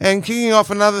and kicking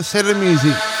off another set of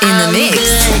music. In the mix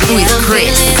with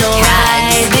Chris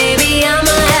Caggs. Baby,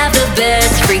 I'ma have the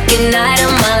best freaking night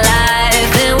of my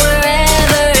life, and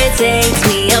wherever it takes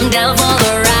me, I'm down for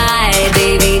the ride.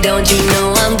 Baby, don't you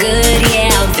know I'm good?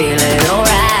 Yeah, I'm feeling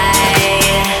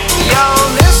alright. Yo,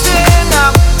 listen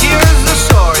up, here's the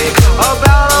story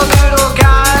about a little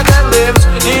guy that lives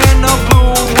in a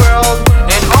blue world,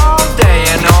 and all day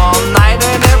and all night,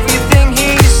 and everything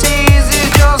he sees is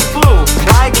just blue,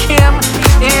 like him,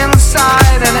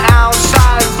 inside and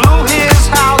outside. Blue his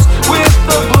house with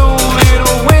a blue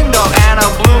little window and a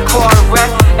blue Corvette,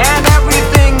 and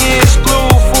everything is blue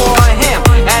for him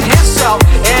and himself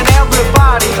and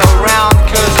everybody around,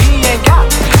 'cause he ain't got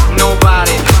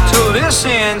nobody to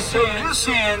listen.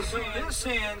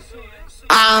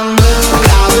 I'm blue, I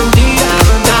would need, I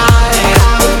would die,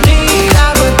 I would need,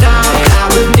 I would die, I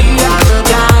would need, I would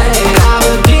die, I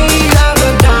would need, I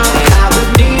would die, I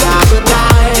would need, I would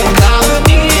die, I would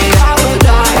need, I would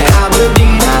die, I would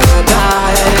need, I would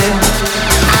die.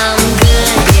 I'm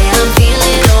good, yeah, I'm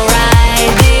feeling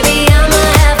alright. Baby, I'ma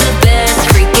have the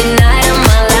best freaking night of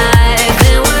my life,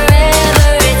 and wherever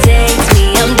it takes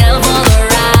me, I'm down for the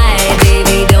ride.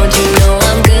 Baby, don't you know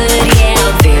I'm good? Yeah,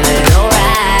 I'm feeling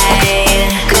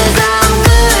alright. 'Cause I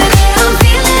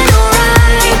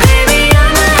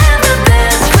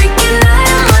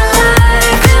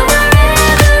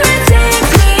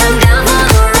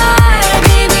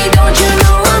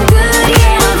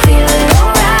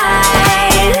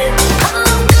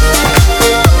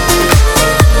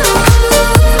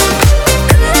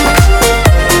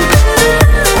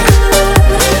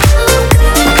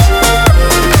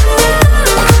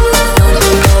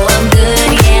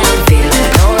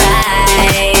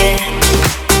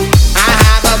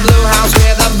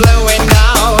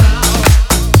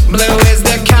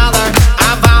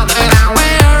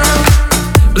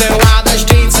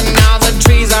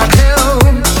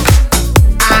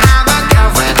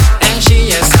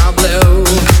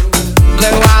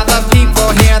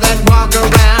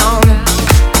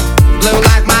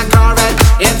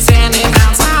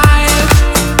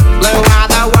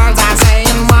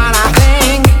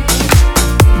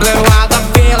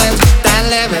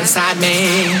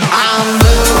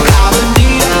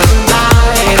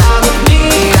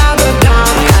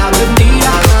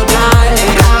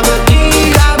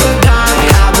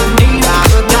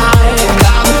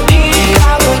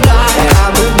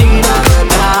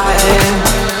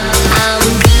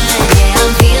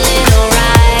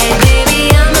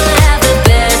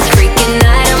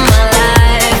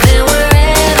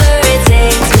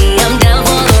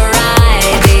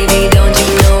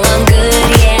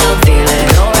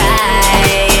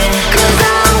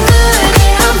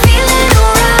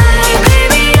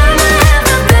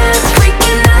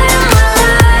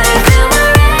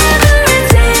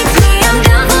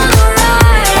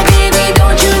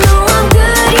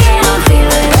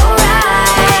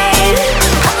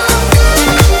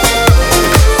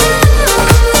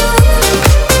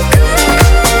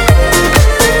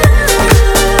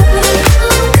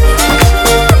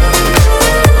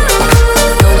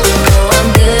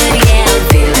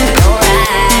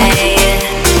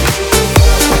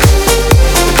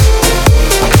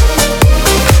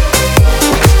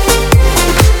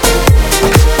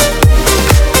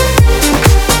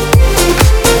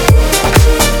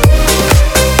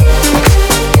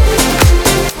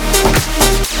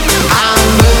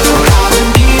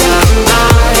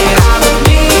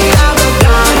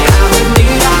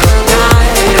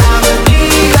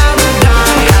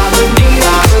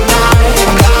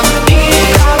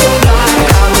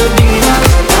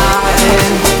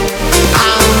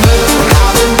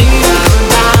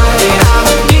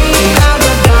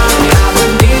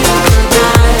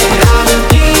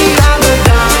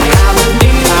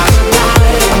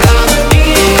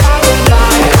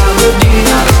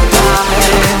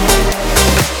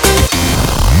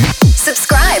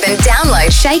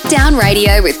Shakedown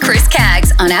Radio with Chris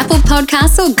Caggs on Apple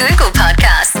Podcasts or Google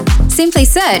Podcasts. Simply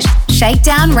search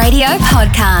Shakedown Radio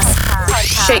Podcast.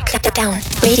 Shakedown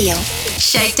Radio.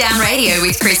 Shakedown Radio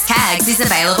with Chris Caggs is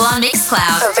available on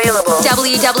Mixcloud. Available.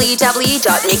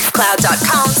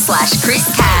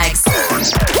 www.mixcloud.com/Chris Caggs.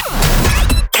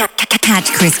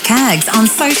 Catch Chris Caggs on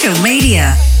social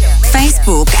media.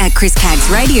 Facebook at Chris Caggs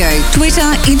Radio, Twitter,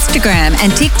 Instagram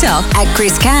and TikTok at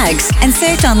Chris Caggs, and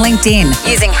search on LinkedIn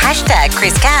using hashtag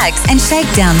Chris Caggs and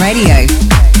Shakedown Radio.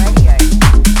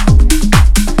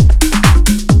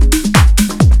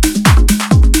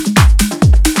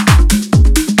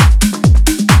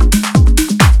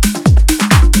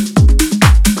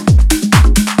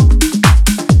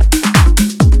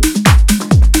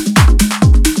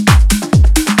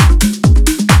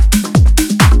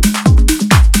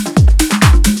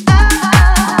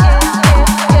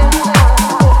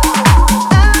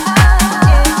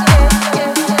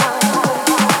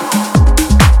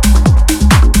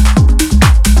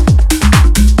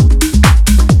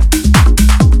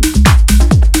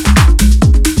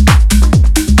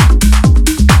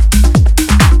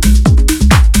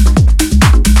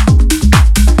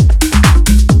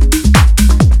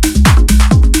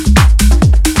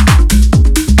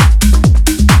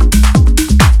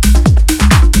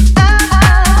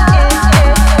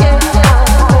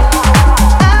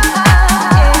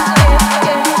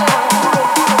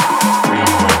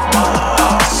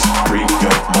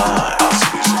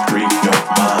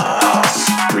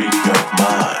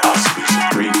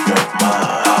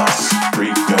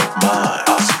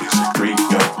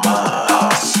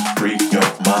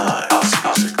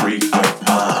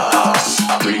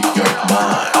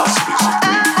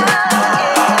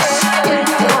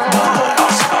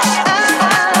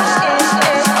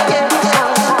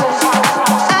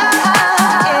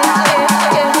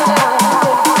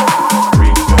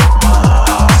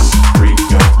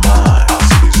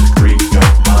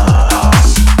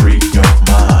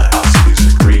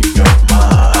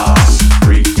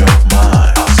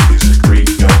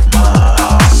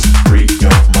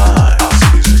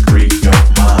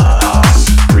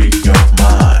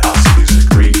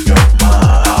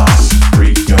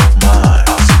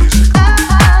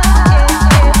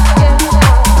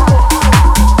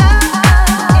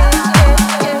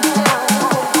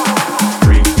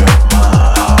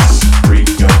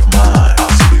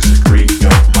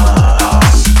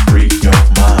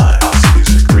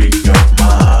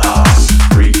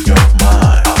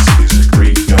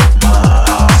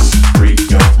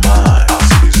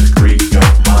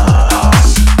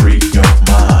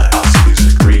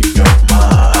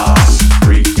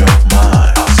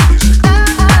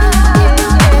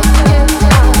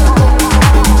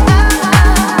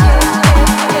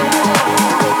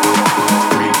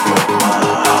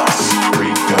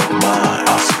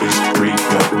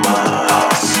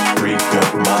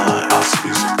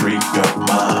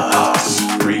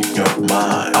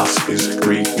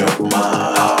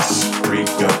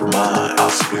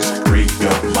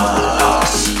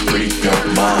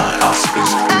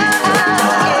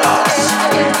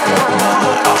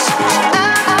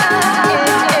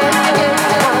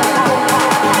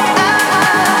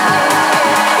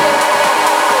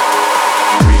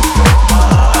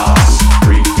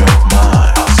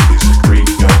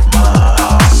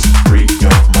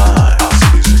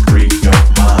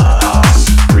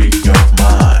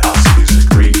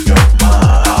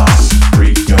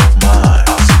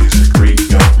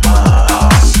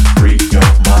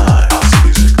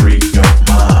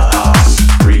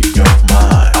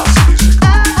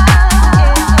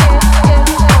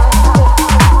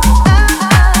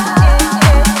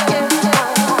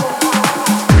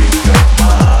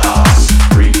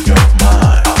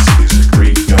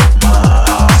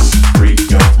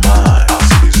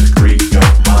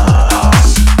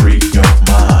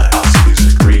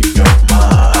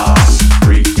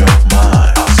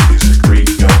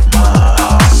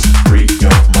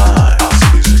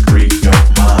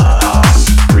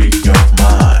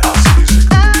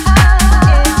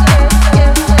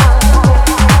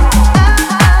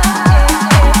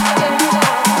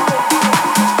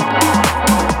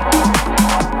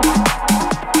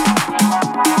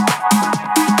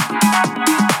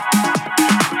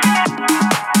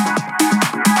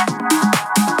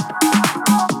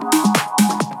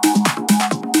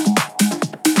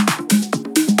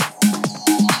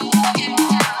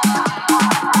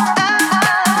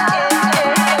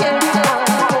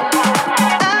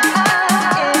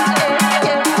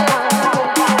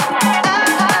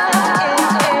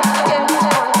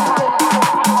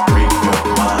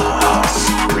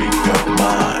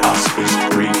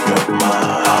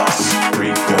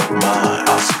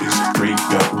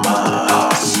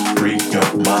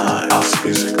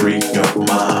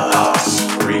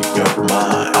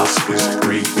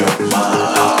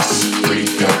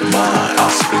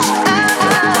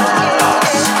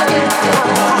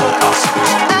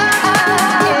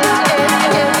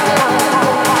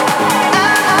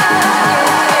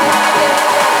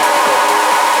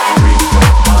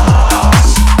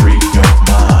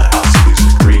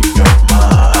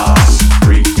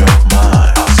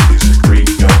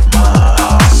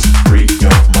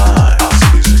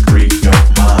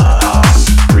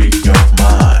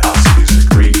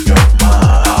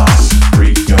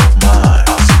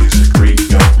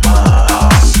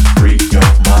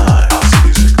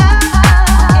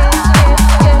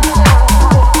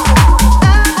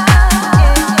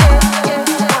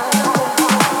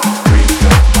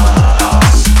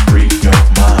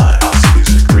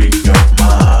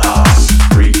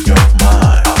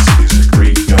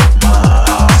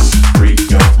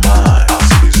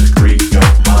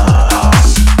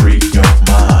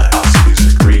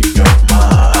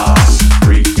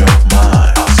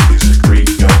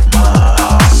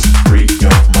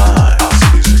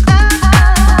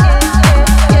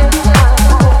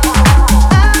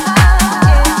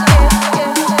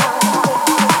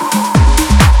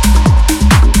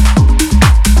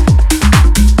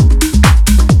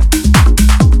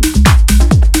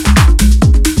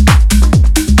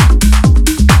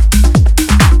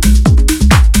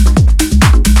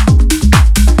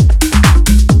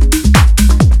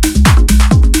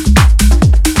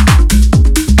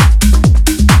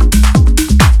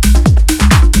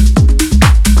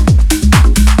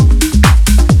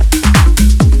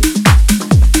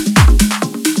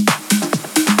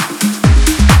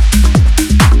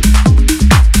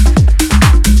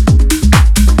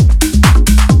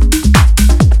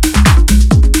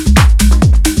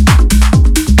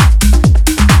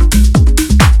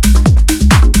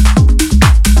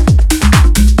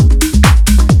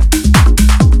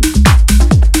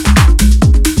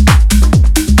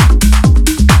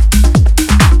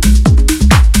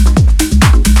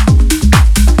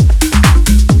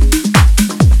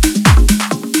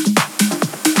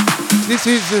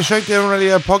 This is the ShakeDown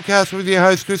Radio podcast with your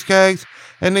host, Chris Caggs.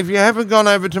 And if you haven't gone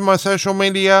over to my social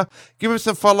media, give us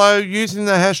a follow using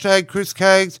the hashtag Chris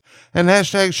Caggs and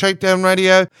hashtag Shakedown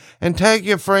Radio, and tag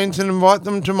your friends and invite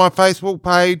them to my Facebook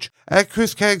page at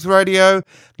Chris Caggs Radio.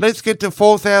 Let's get to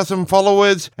 4,000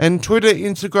 followers, and Twitter,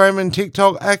 Instagram and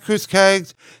TikTok at Chris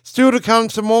Caggs. Still to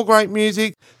come some more great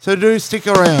music, so do stick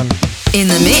around. In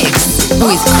the mix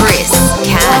with Chris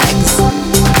Caggs.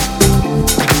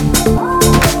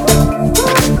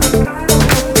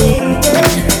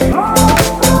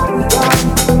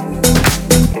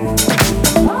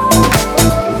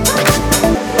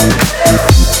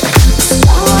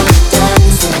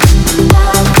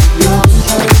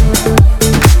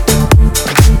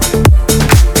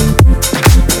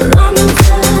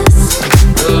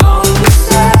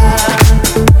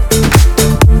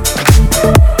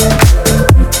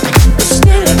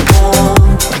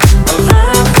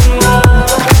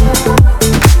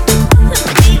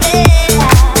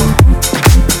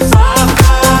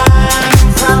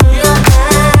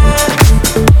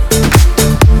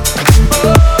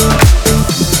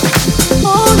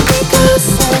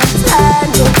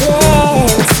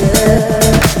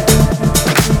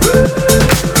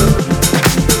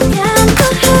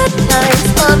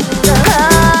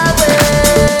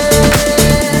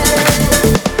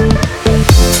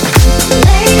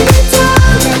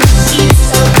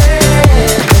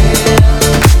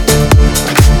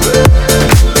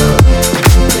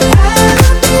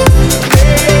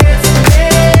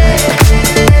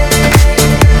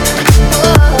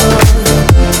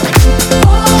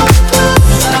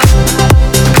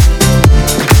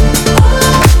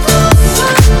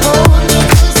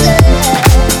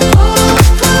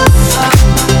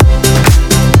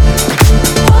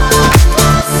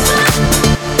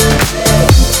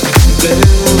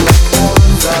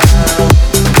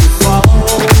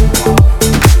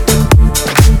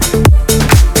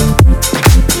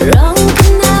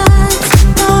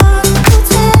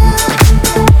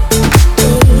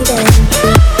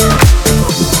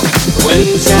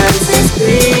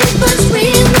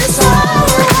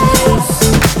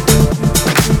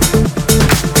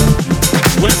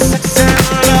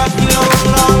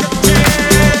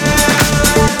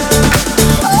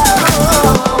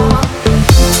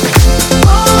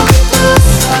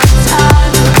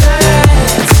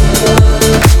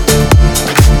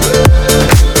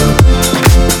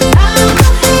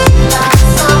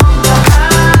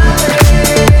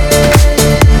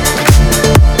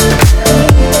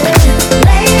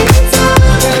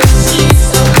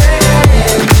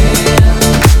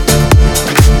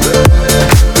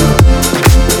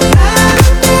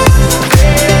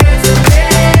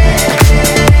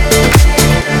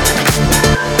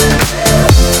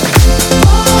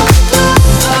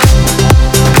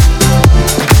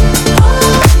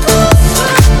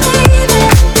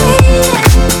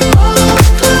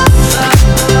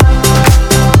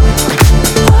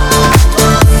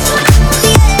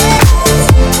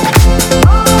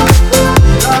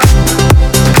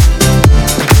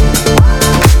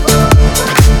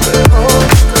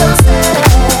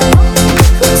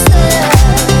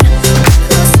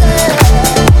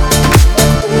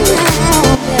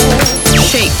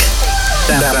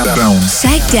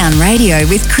 Shakedown Radio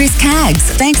with Chris Caggs.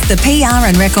 Thanks to PR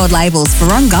and record labels for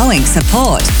ongoing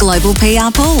support. Global PR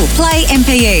Pool, Play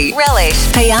MPE, Relish,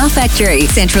 PR Factory,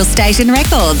 Central Station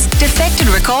Records, Defected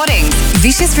Recordings,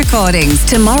 Vicious Recordings,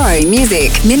 Tomorrow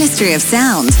Music, Ministry of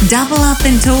Sound, Double Up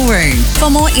and Tool Room. For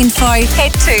more info,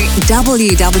 head to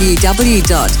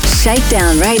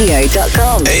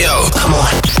www.shakedownradio.com. Hey yo, come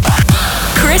on.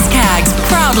 Chris Caggs,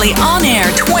 proudly on air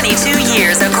 22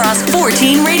 years across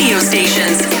 14 radio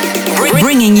stations,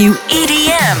 bringing you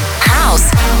EDM,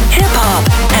 house, hip-hop,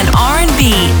 and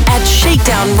R&B at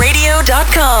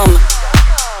ShakeDownRadio.com.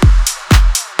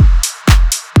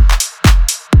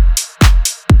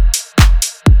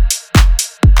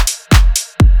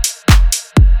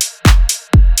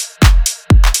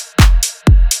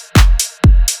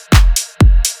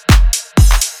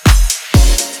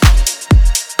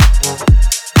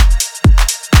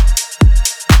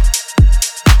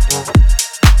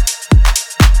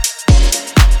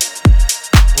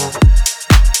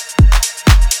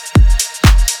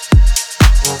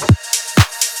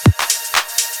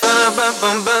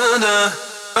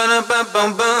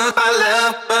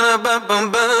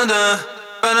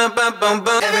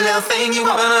 Every little thing you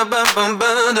want,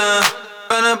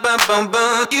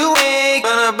 you make,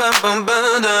 every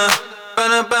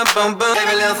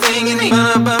little thing you need, I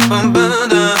love,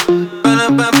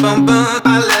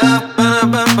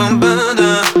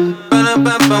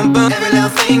 every little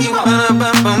thing you want,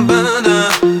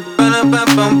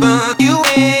 you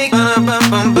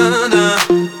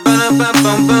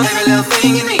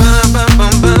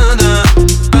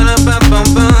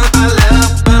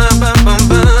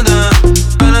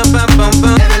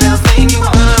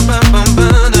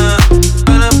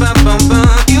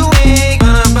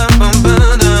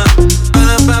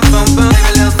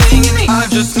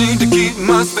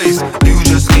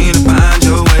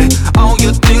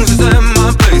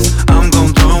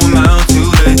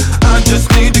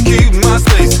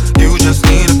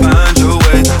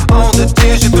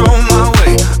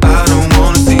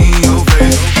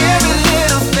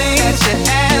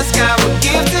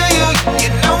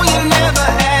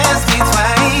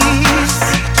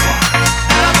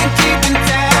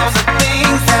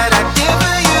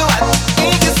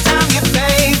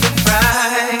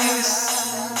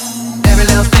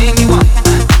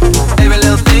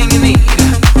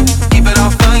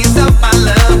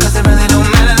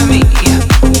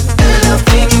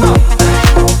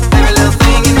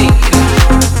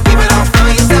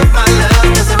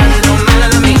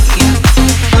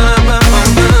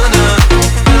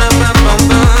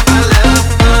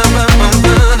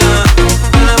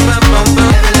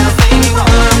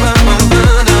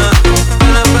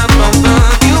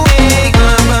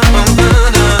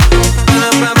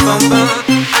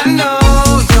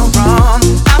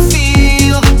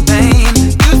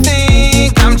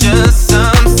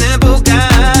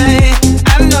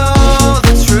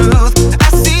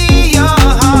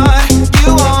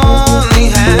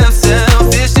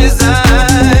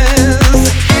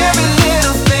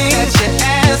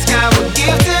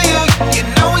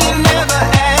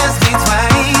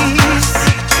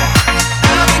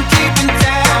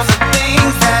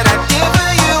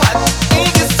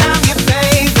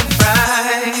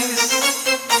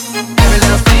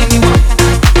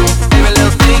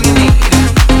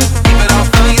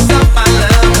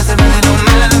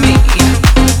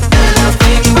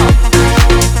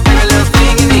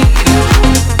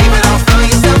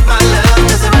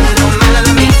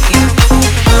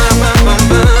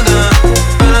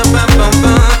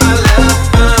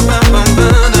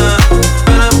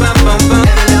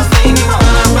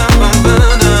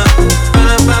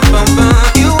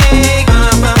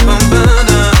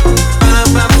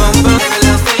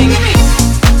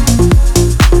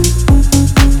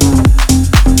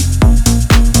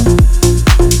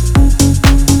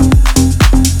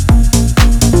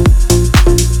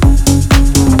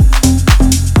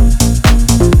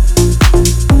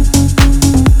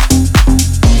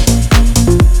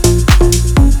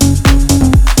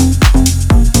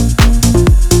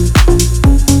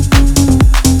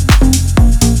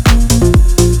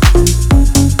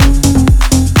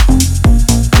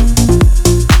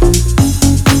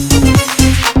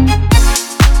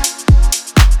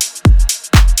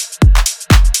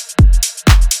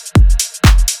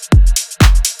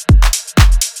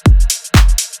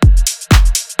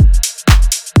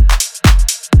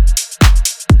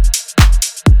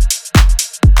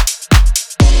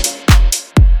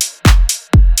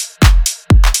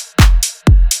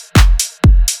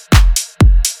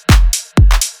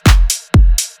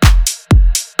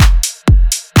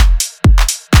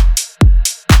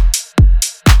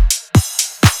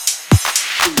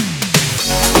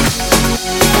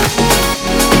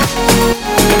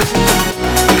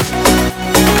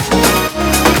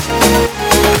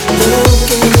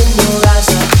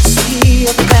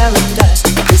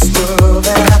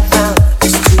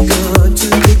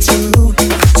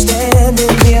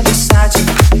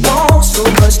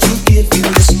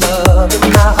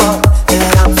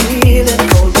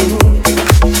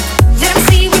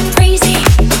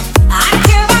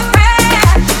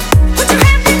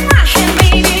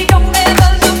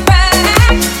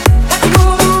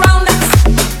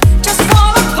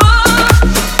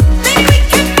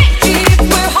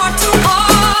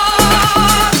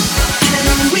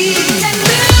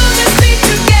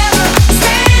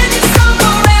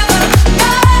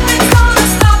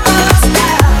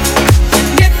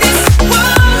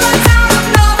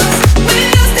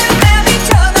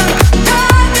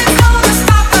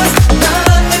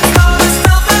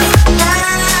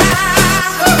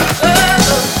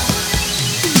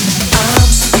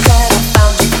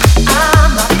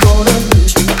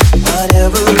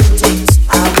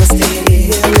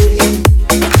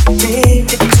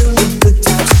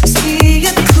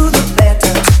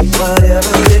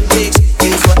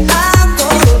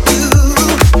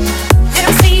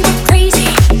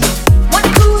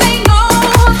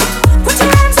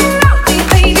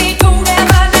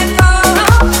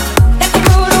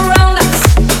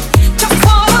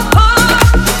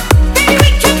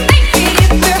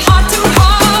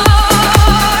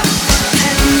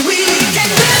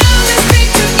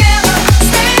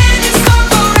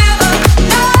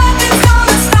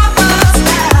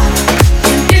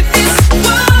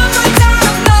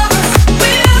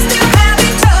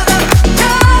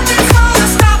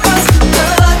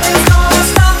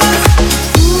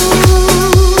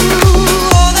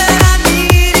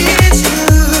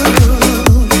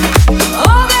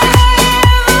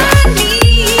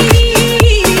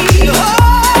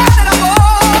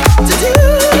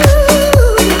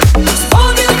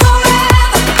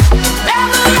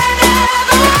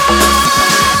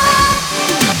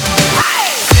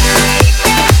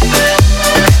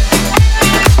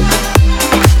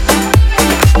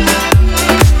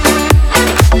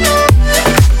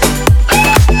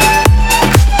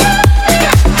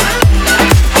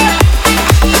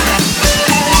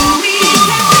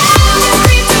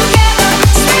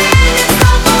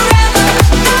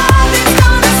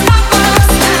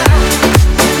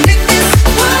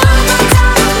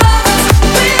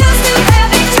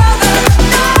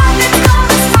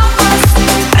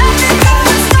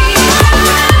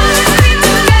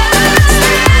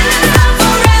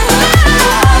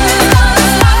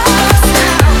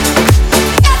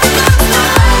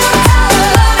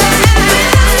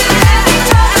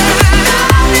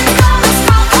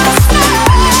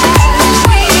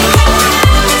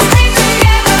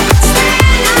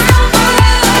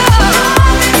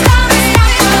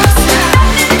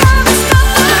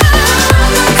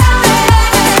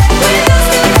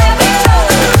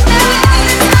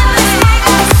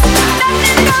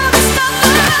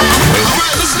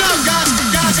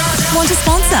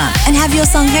have your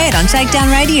song heard on Shakedown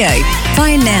Radio.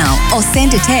 Phone now or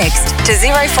send a text to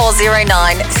 0409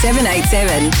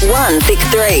 787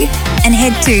 163 and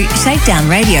head to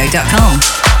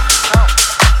shakedownradio.com.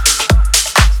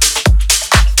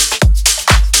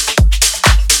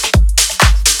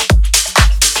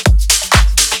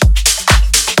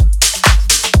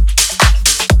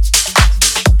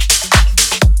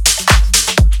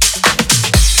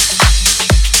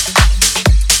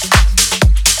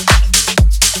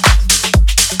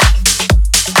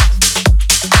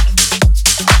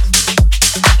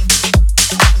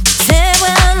 Say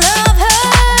when love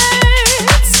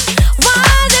hurts, why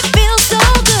does it feel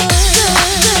so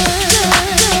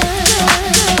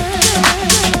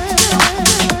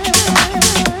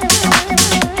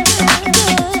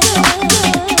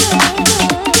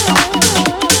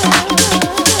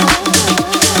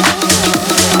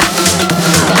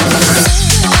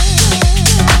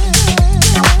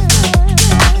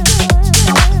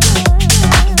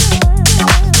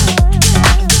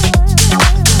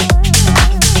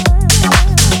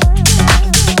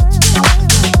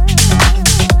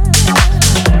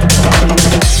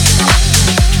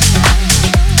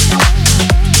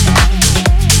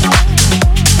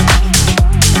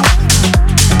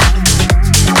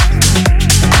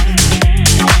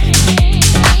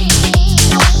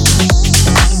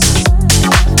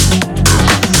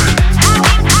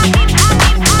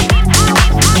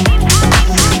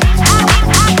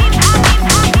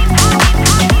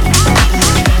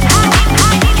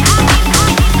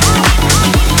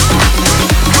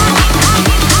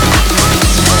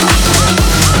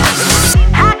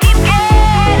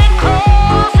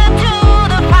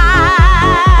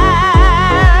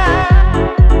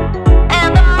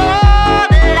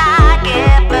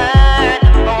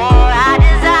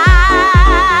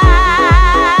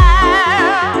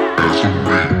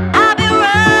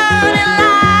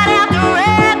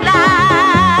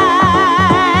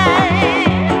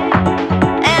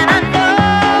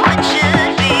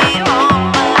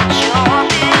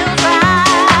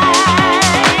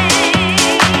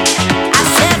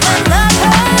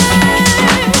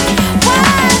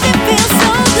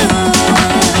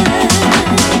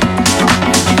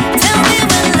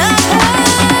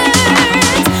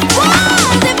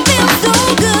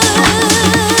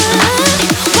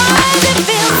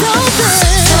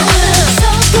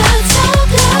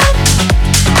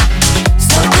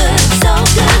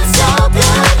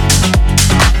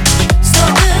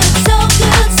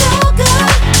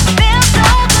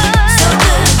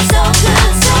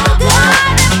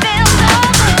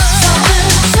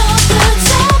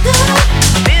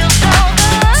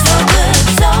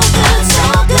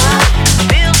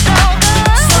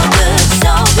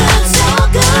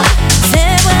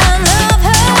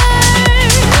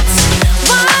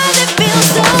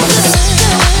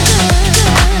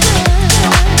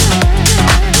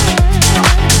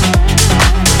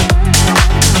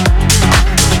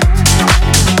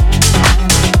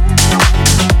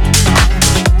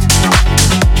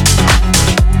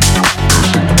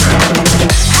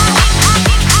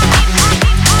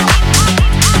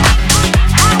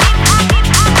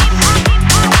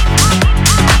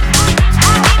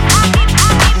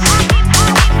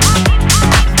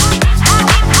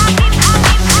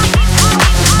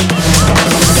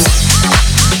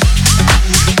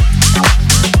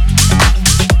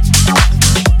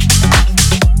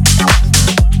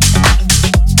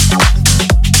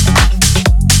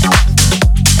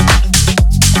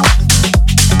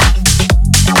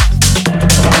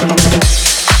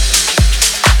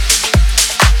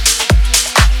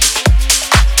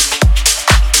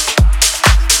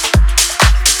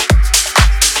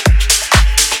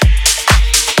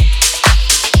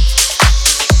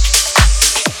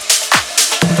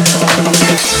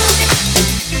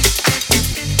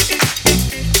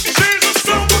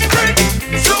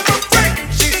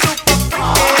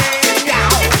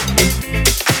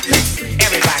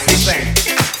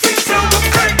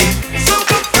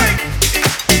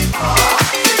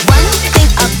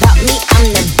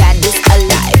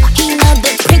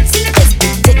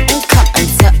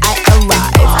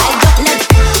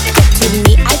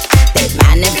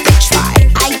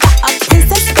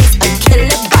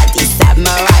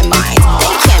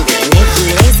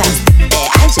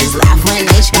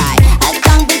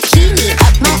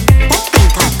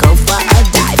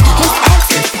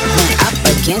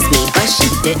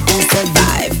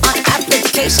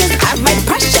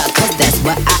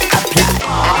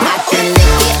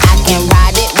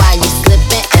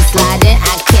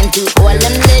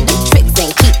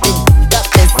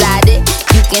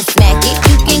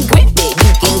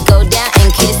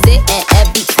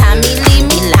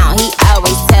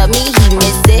me he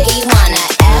miss it. He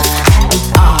wanna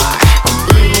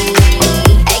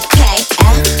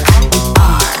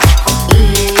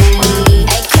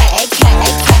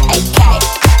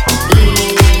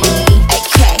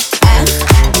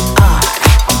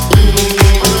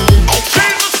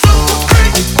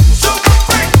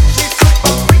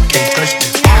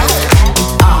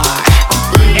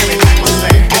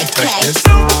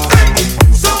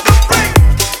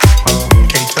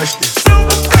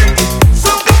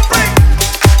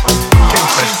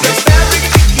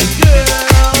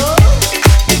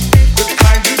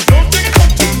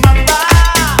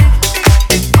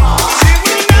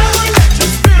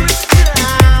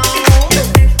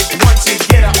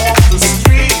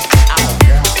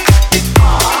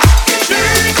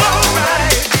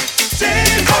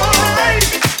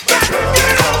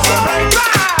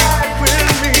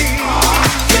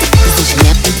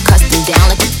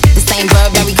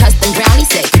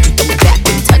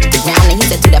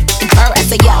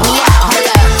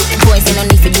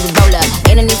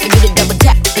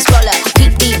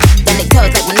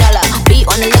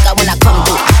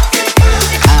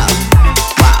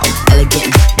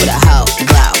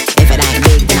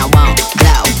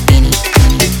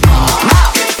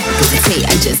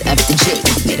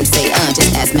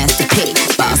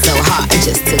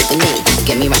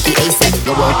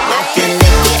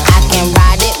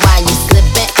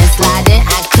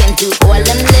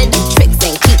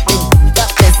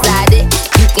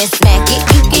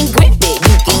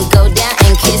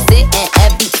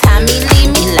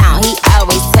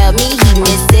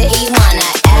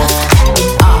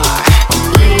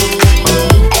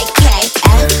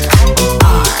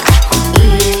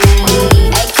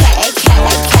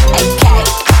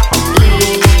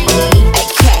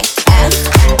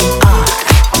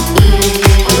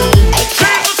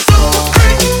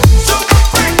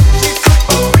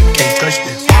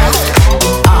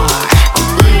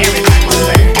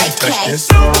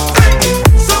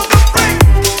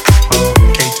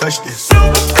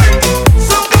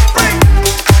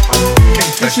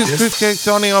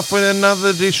Signing off with another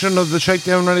edition of the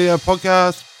Shakedown Radio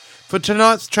podcast. For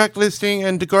tonight's track listing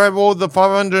and to grab all the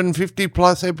 550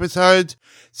 plus episodes,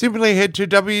 simply head to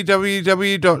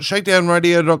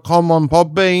www.shakedownradio.com on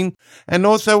Podbean, and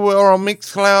also we're on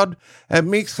Mixcloud at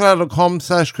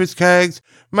mixcloud.com/Chris Caggs.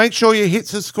 Make sure you hit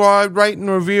subscribe, rate and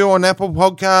review on Apple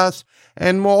Podcasts,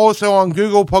 and we're also on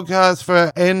Google Podcasts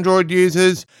for Android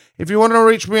users. If you want to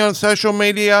reach me on social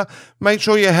media, make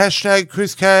sure you hashtag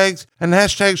Chris Caggs and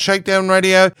hashtag Shakedown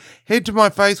Radio. Head to my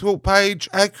Facebook page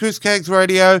at Chris Caggs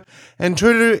Radio and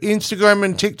Twitter, Instagram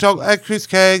and TikTok at Chris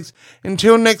Caggs.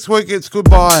 Until next week, it's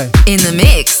goodbye. In the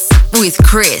mix with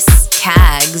Chris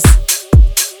Caggs.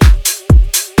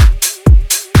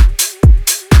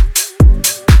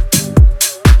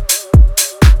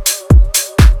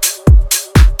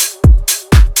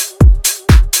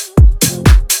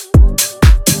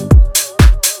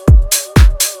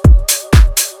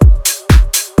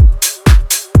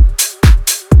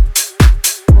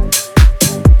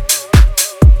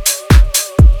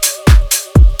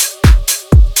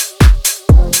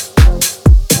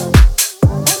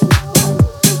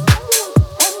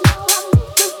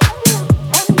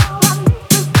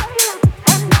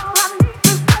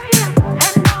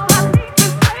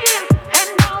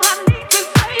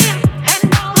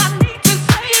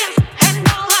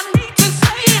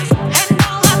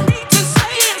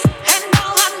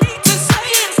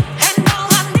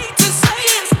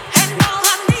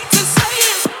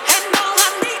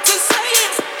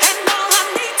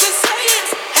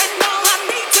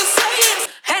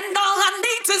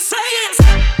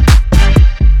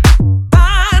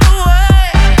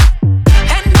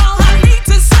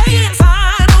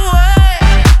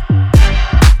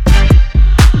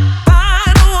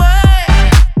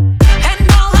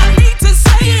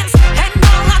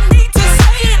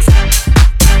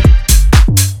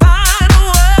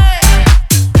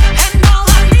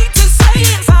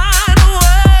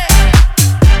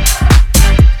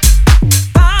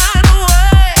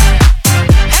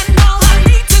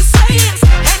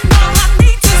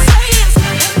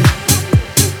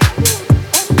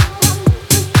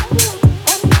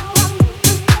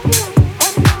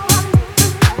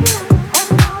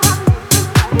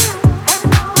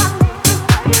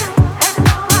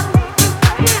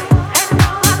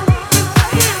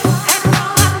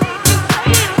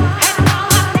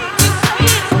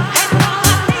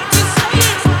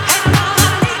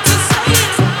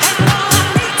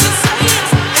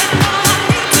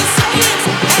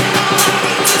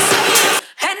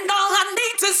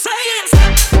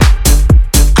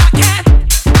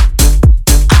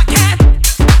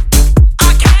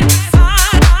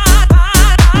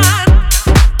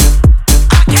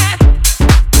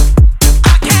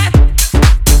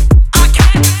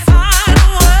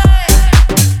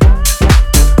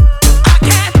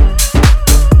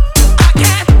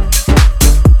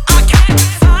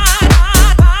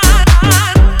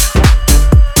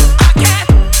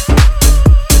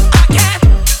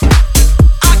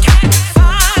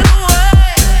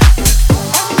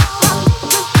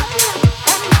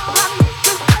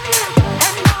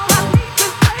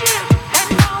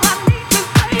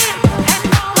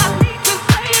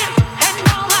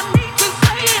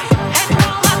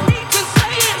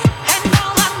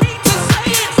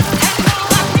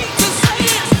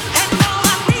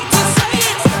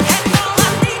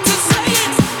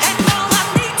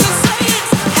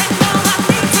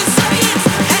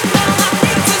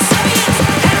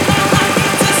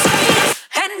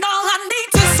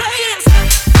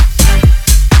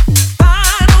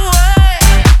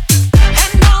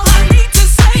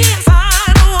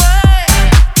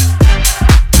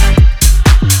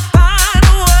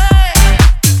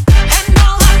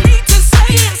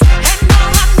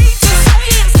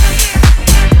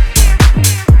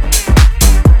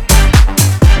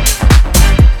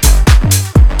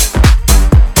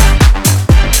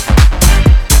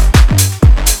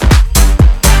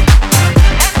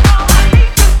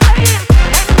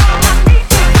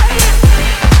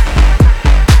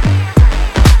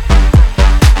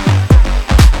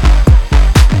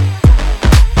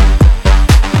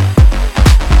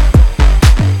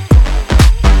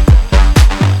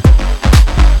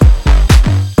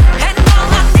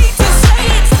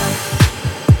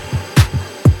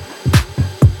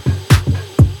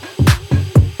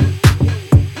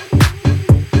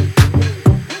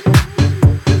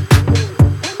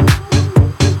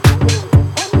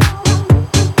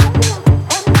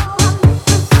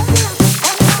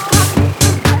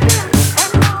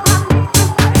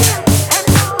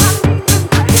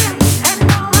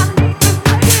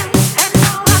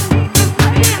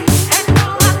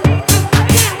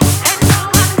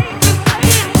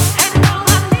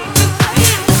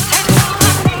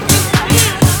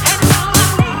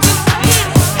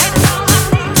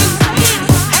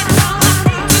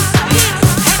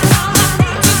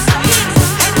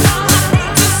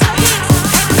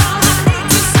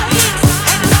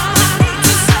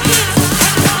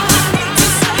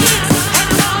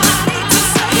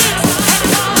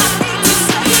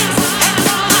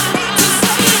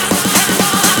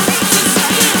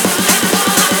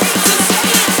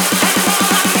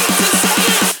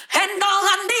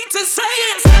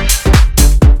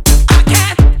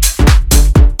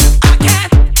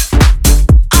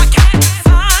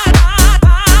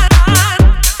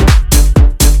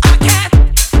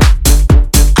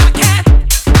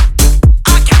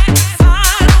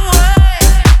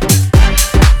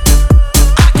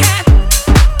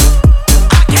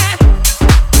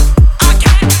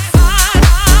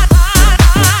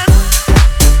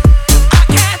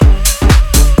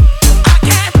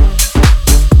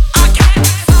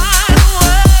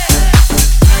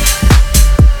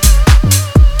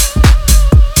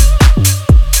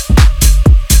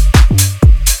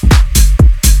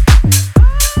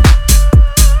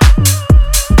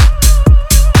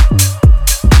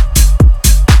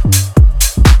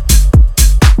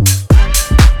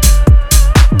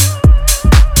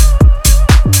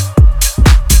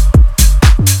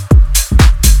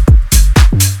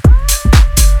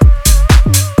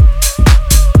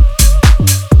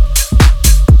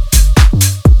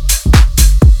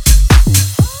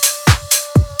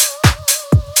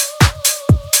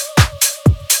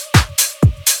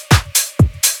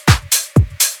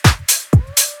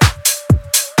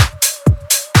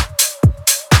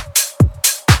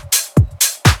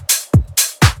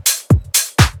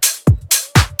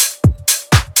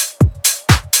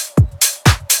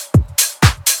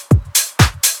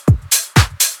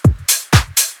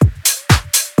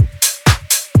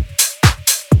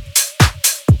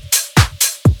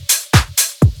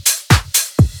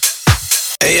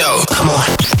 Hey yo, come on.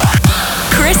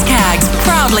 Chris Caggs,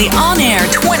 proudly on air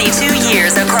 22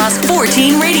 years across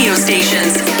 14 radio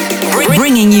stations,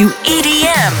 bringing you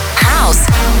EDM, house,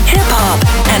 hip-hop,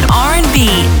 and R&B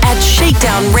at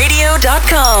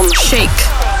ShakeDownRadio.com.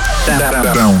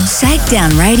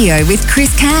 ShakeDown Radio with Chris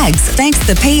Caggs. Thanks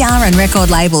to PR and record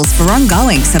labels for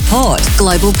ongoing support.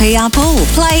 Global PR Pool,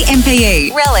 Play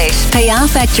MPE, Relish, PR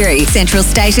Factory, Central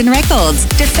Station Records,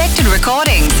 Defected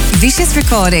Recordings, Vicious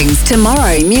Recordings,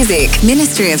 Tomorrow Music,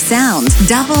 Ministry of Sound,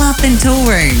 Double Up and Tool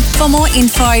Room. For more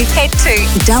info, head to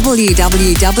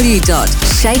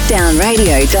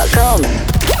www.shakedownradio.com.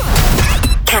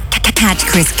 Catch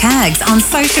Chris Caggs on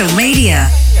social media.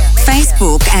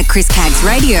 Facebook at Chris Caggs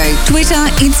Radio, Twitter,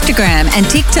 Instagram and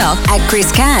TikTok at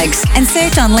Chris Caggs, and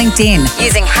search on LinkedIn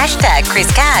using hashtag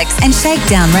Chris Caggs and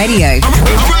Shakedown Radio.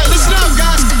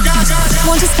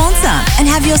 Want to sponsor and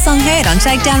have your song heard on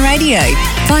Shakedown Radio?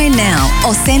 Phone now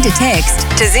or send a text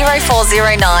to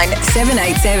 0409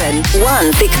 787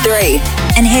 163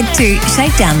 and head to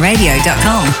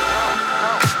shakedownradio.com.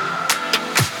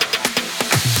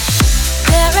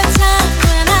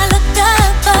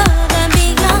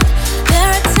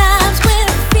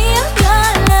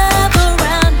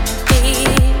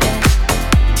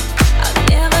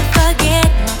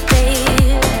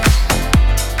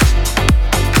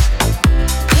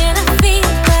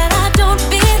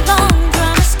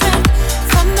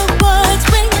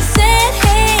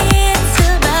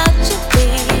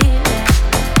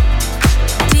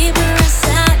 Deeper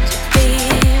inside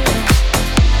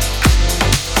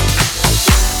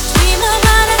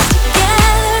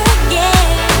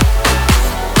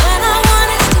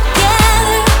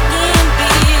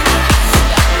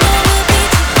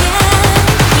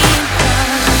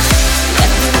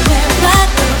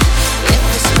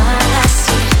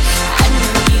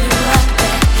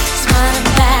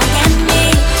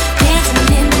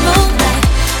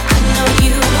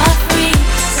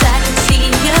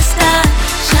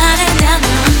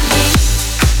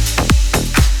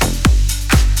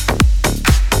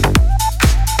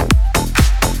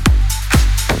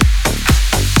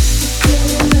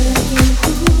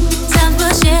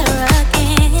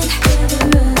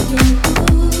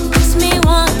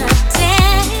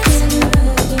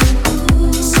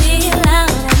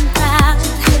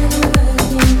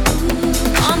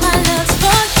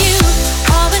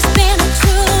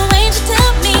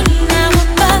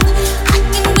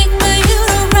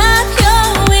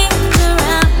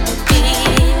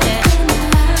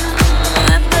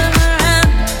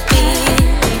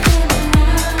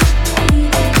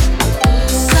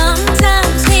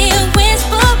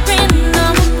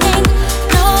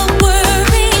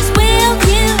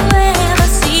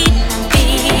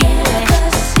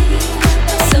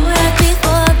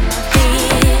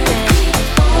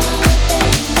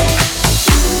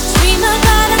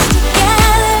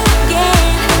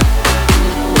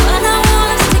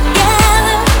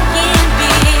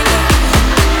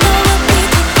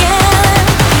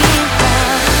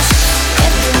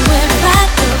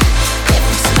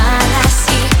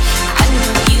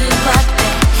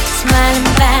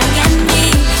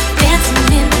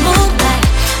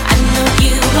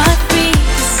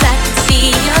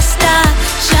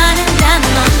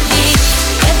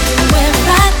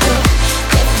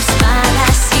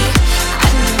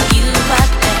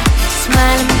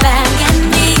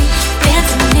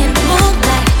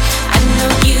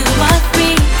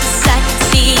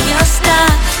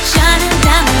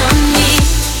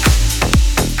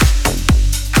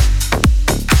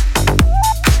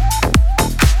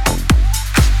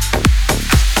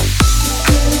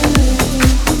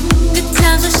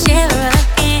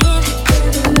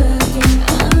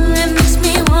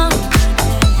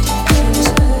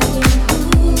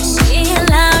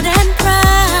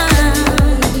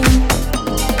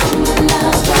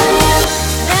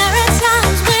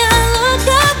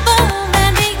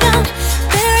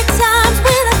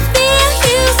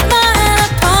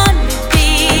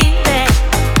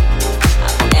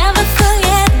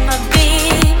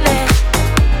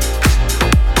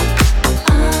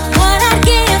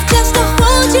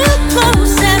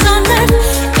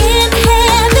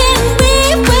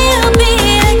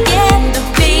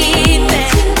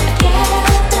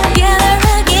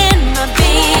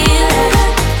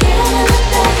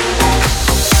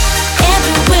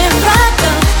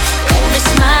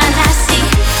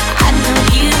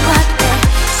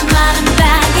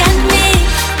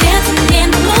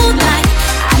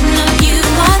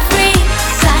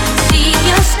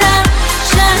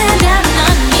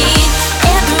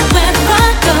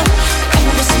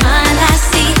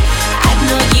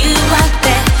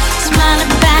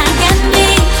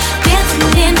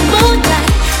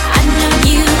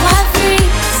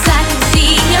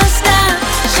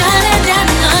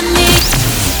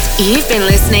You've been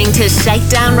listening to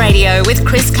Shakedown Radio with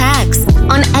Chris Caggs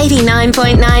on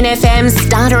 89.9 FM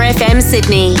Starter FM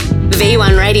Sydney,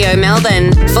 V1 Radio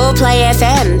Melbourne, 4Play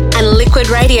FM and Liquid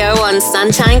Radio on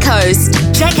Sunshine Coast.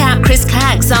 Check out Chris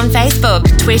Caggs on Facebook,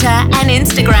 Twitter and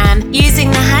Instagram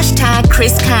using the hashtag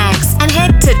Chris Caggs and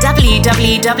head to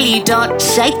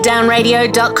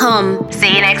www.shakedownradio.com.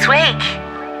 See you next week.